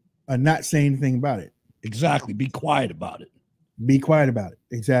not say anything about it. Exactly. Be quiet about it. Be quiet about it.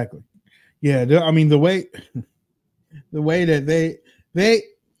 Exactly. Yeah. I mean, the way that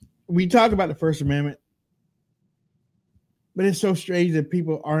we talk about the First Amendment, but it's so strange that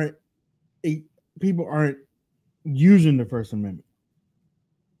people aren't using the First Amendment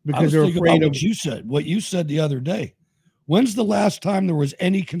because they're afraid of what you said the other day. When's the last time there was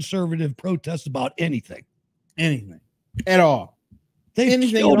any conservative protest about anything? Anything at all. They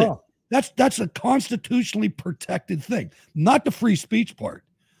killed it. That's a constitutionally protected thing, not the free speech part.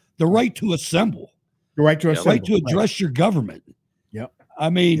 The right to assemble. The right to assemble. The right to address your government. Yep. I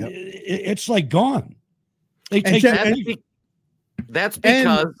mean, it's like gone. They take that's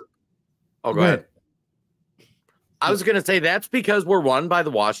because go ahead. I was going to say that's because we're run by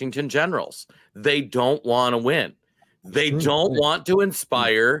the Washington Generals. They don't want to win. They don't want to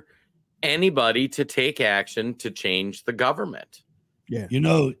inspire anybody to take action to change the government. Yeah. You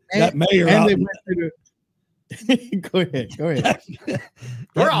know, that mayor out Go ahead.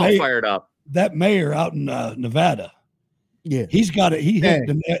 We're all fired up. That mayor out in Nevada. Yeah. He's got it. He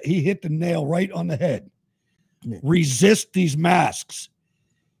hit the nail right on the head. Yeah. Resist these masks.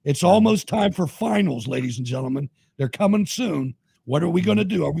 It's almost time for finals, ladies and gentlemen. They're coming soon. What are we going to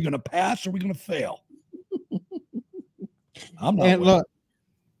do? Are we going to pass or are we going to fail? I'm not. And look,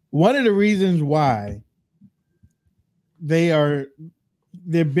 one of the reasons why they've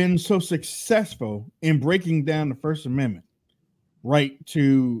been so successful in breaking down the First Amendment, right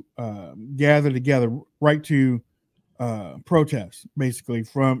to gather together, right to protest, basically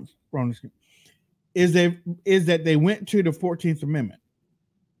from is that they went to the 14th Amendment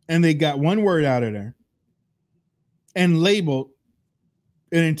and they got one word out of there and labeled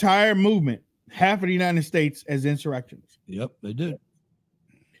an entire movement, half of the United States, as insurrectionists. Yep, they did.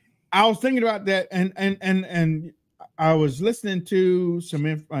 I was thinking about that, and I was listening to some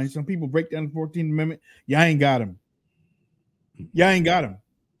people break down the 14th Amendment. Y'all ain't got them. Y'all ain't got them.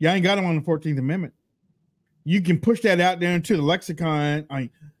 Y'all ain't got them on the 14th Amendment. You can push that out there into the lexicon.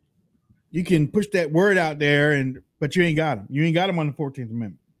 You can push that word out there, but you ain't got them. You ain't got them on the 14th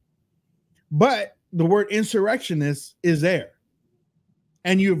Amendment. But the word insurrectionist is there.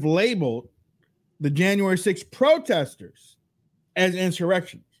 And you've labeled the January 6th protesters as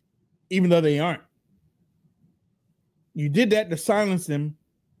insurrectionists, even though they aren't. You did that to silence them.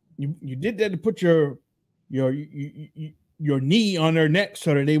 You did that to put your knee on their neck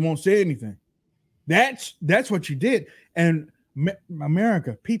so that they won't say anything. That's what you did. And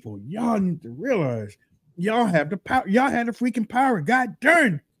America, people, y'all need to realize y'all have the power. Y'all had the freaking power. God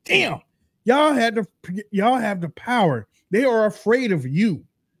damn. Y'all have the power. They are afraid of you.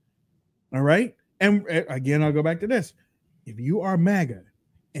 All right. And again, I'll go back to this. If you are MAGA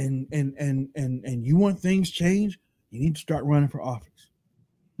and you want things changed, you need to start running for office.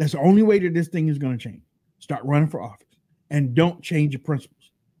 That's the only way that this thing is going to change. Start running for office and don't change your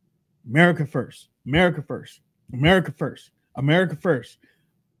principles. America first. America first. America first. America first.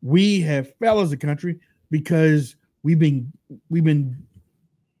 We have fell as a country because we've been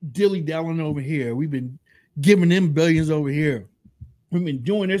dilly-dallying over here. We've been giving them billions over here. We've been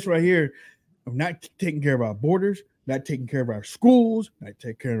doing this right here. of not taking care of our borders, not taking care of our schools, not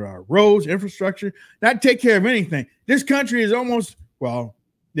taking care of our roads, infrastructure, not take care of anything. This country is almost, well,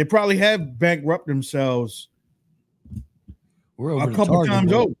 They probably have bankrupt themselves We're over a couple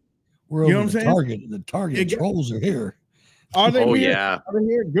times over. We're over the Target. The Target trolls are here. Are they here? Yeah. Are they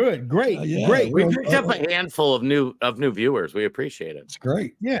here? Good. Great. Yeah, great. We picked up a handful of new viewers. We appreciate it. It's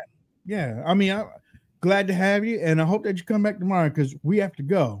great. Yeah. Yeah. I mean, I'm glad to have you, and I hope that you come back tomorrow because we have to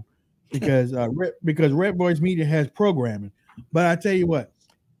go because Red Boys Media has programming. But I tell you what,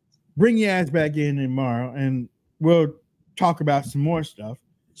 bring your ass back in tomorrow, and we'll talk about some more stuff.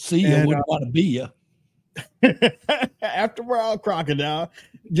 See you. Wouldn't want to be you. After we're all crocodile,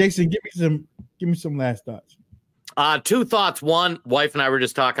 Jason, give me some last thoughts. Two thoughts. One, wife and I were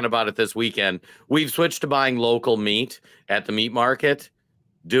just talking about it this weekend. We've switched to buying local meat at the meat market.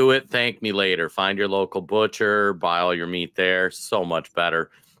 Do it. Thank me later. Find your local butcher. Buy all your meat there. So much better.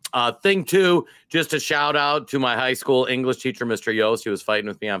 Thing two, just a shout out to my high school English teacher, Mr. Yost. He was fighting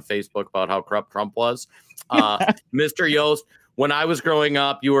with me on Facebook about how corrupt Trump was. Mr. Yost, when I was growing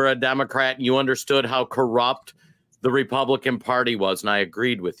up, you were a Democrat and you understood how corrupt the Republican Party was, and I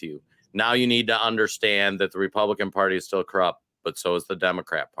agreed with you. Now you need to understand that the Republican Party is still corrupt, but so is the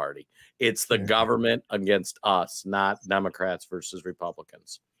Democrat Party. It's the government against us, not Democrats versus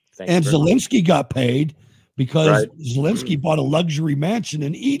Republicans. And Zelensky got paid because Zelensky bought a luxury mansion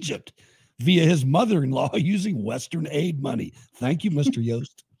in Egypt via his mother-in-law using Western aid money. Thank you, Mr.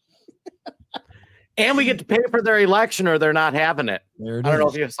 Yost. And we get to pay for their election or they're not having it. I don't know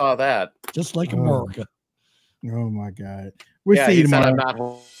if you saw that. Just like America. Oh, my God. We'll see you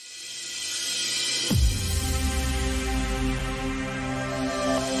tomorrow.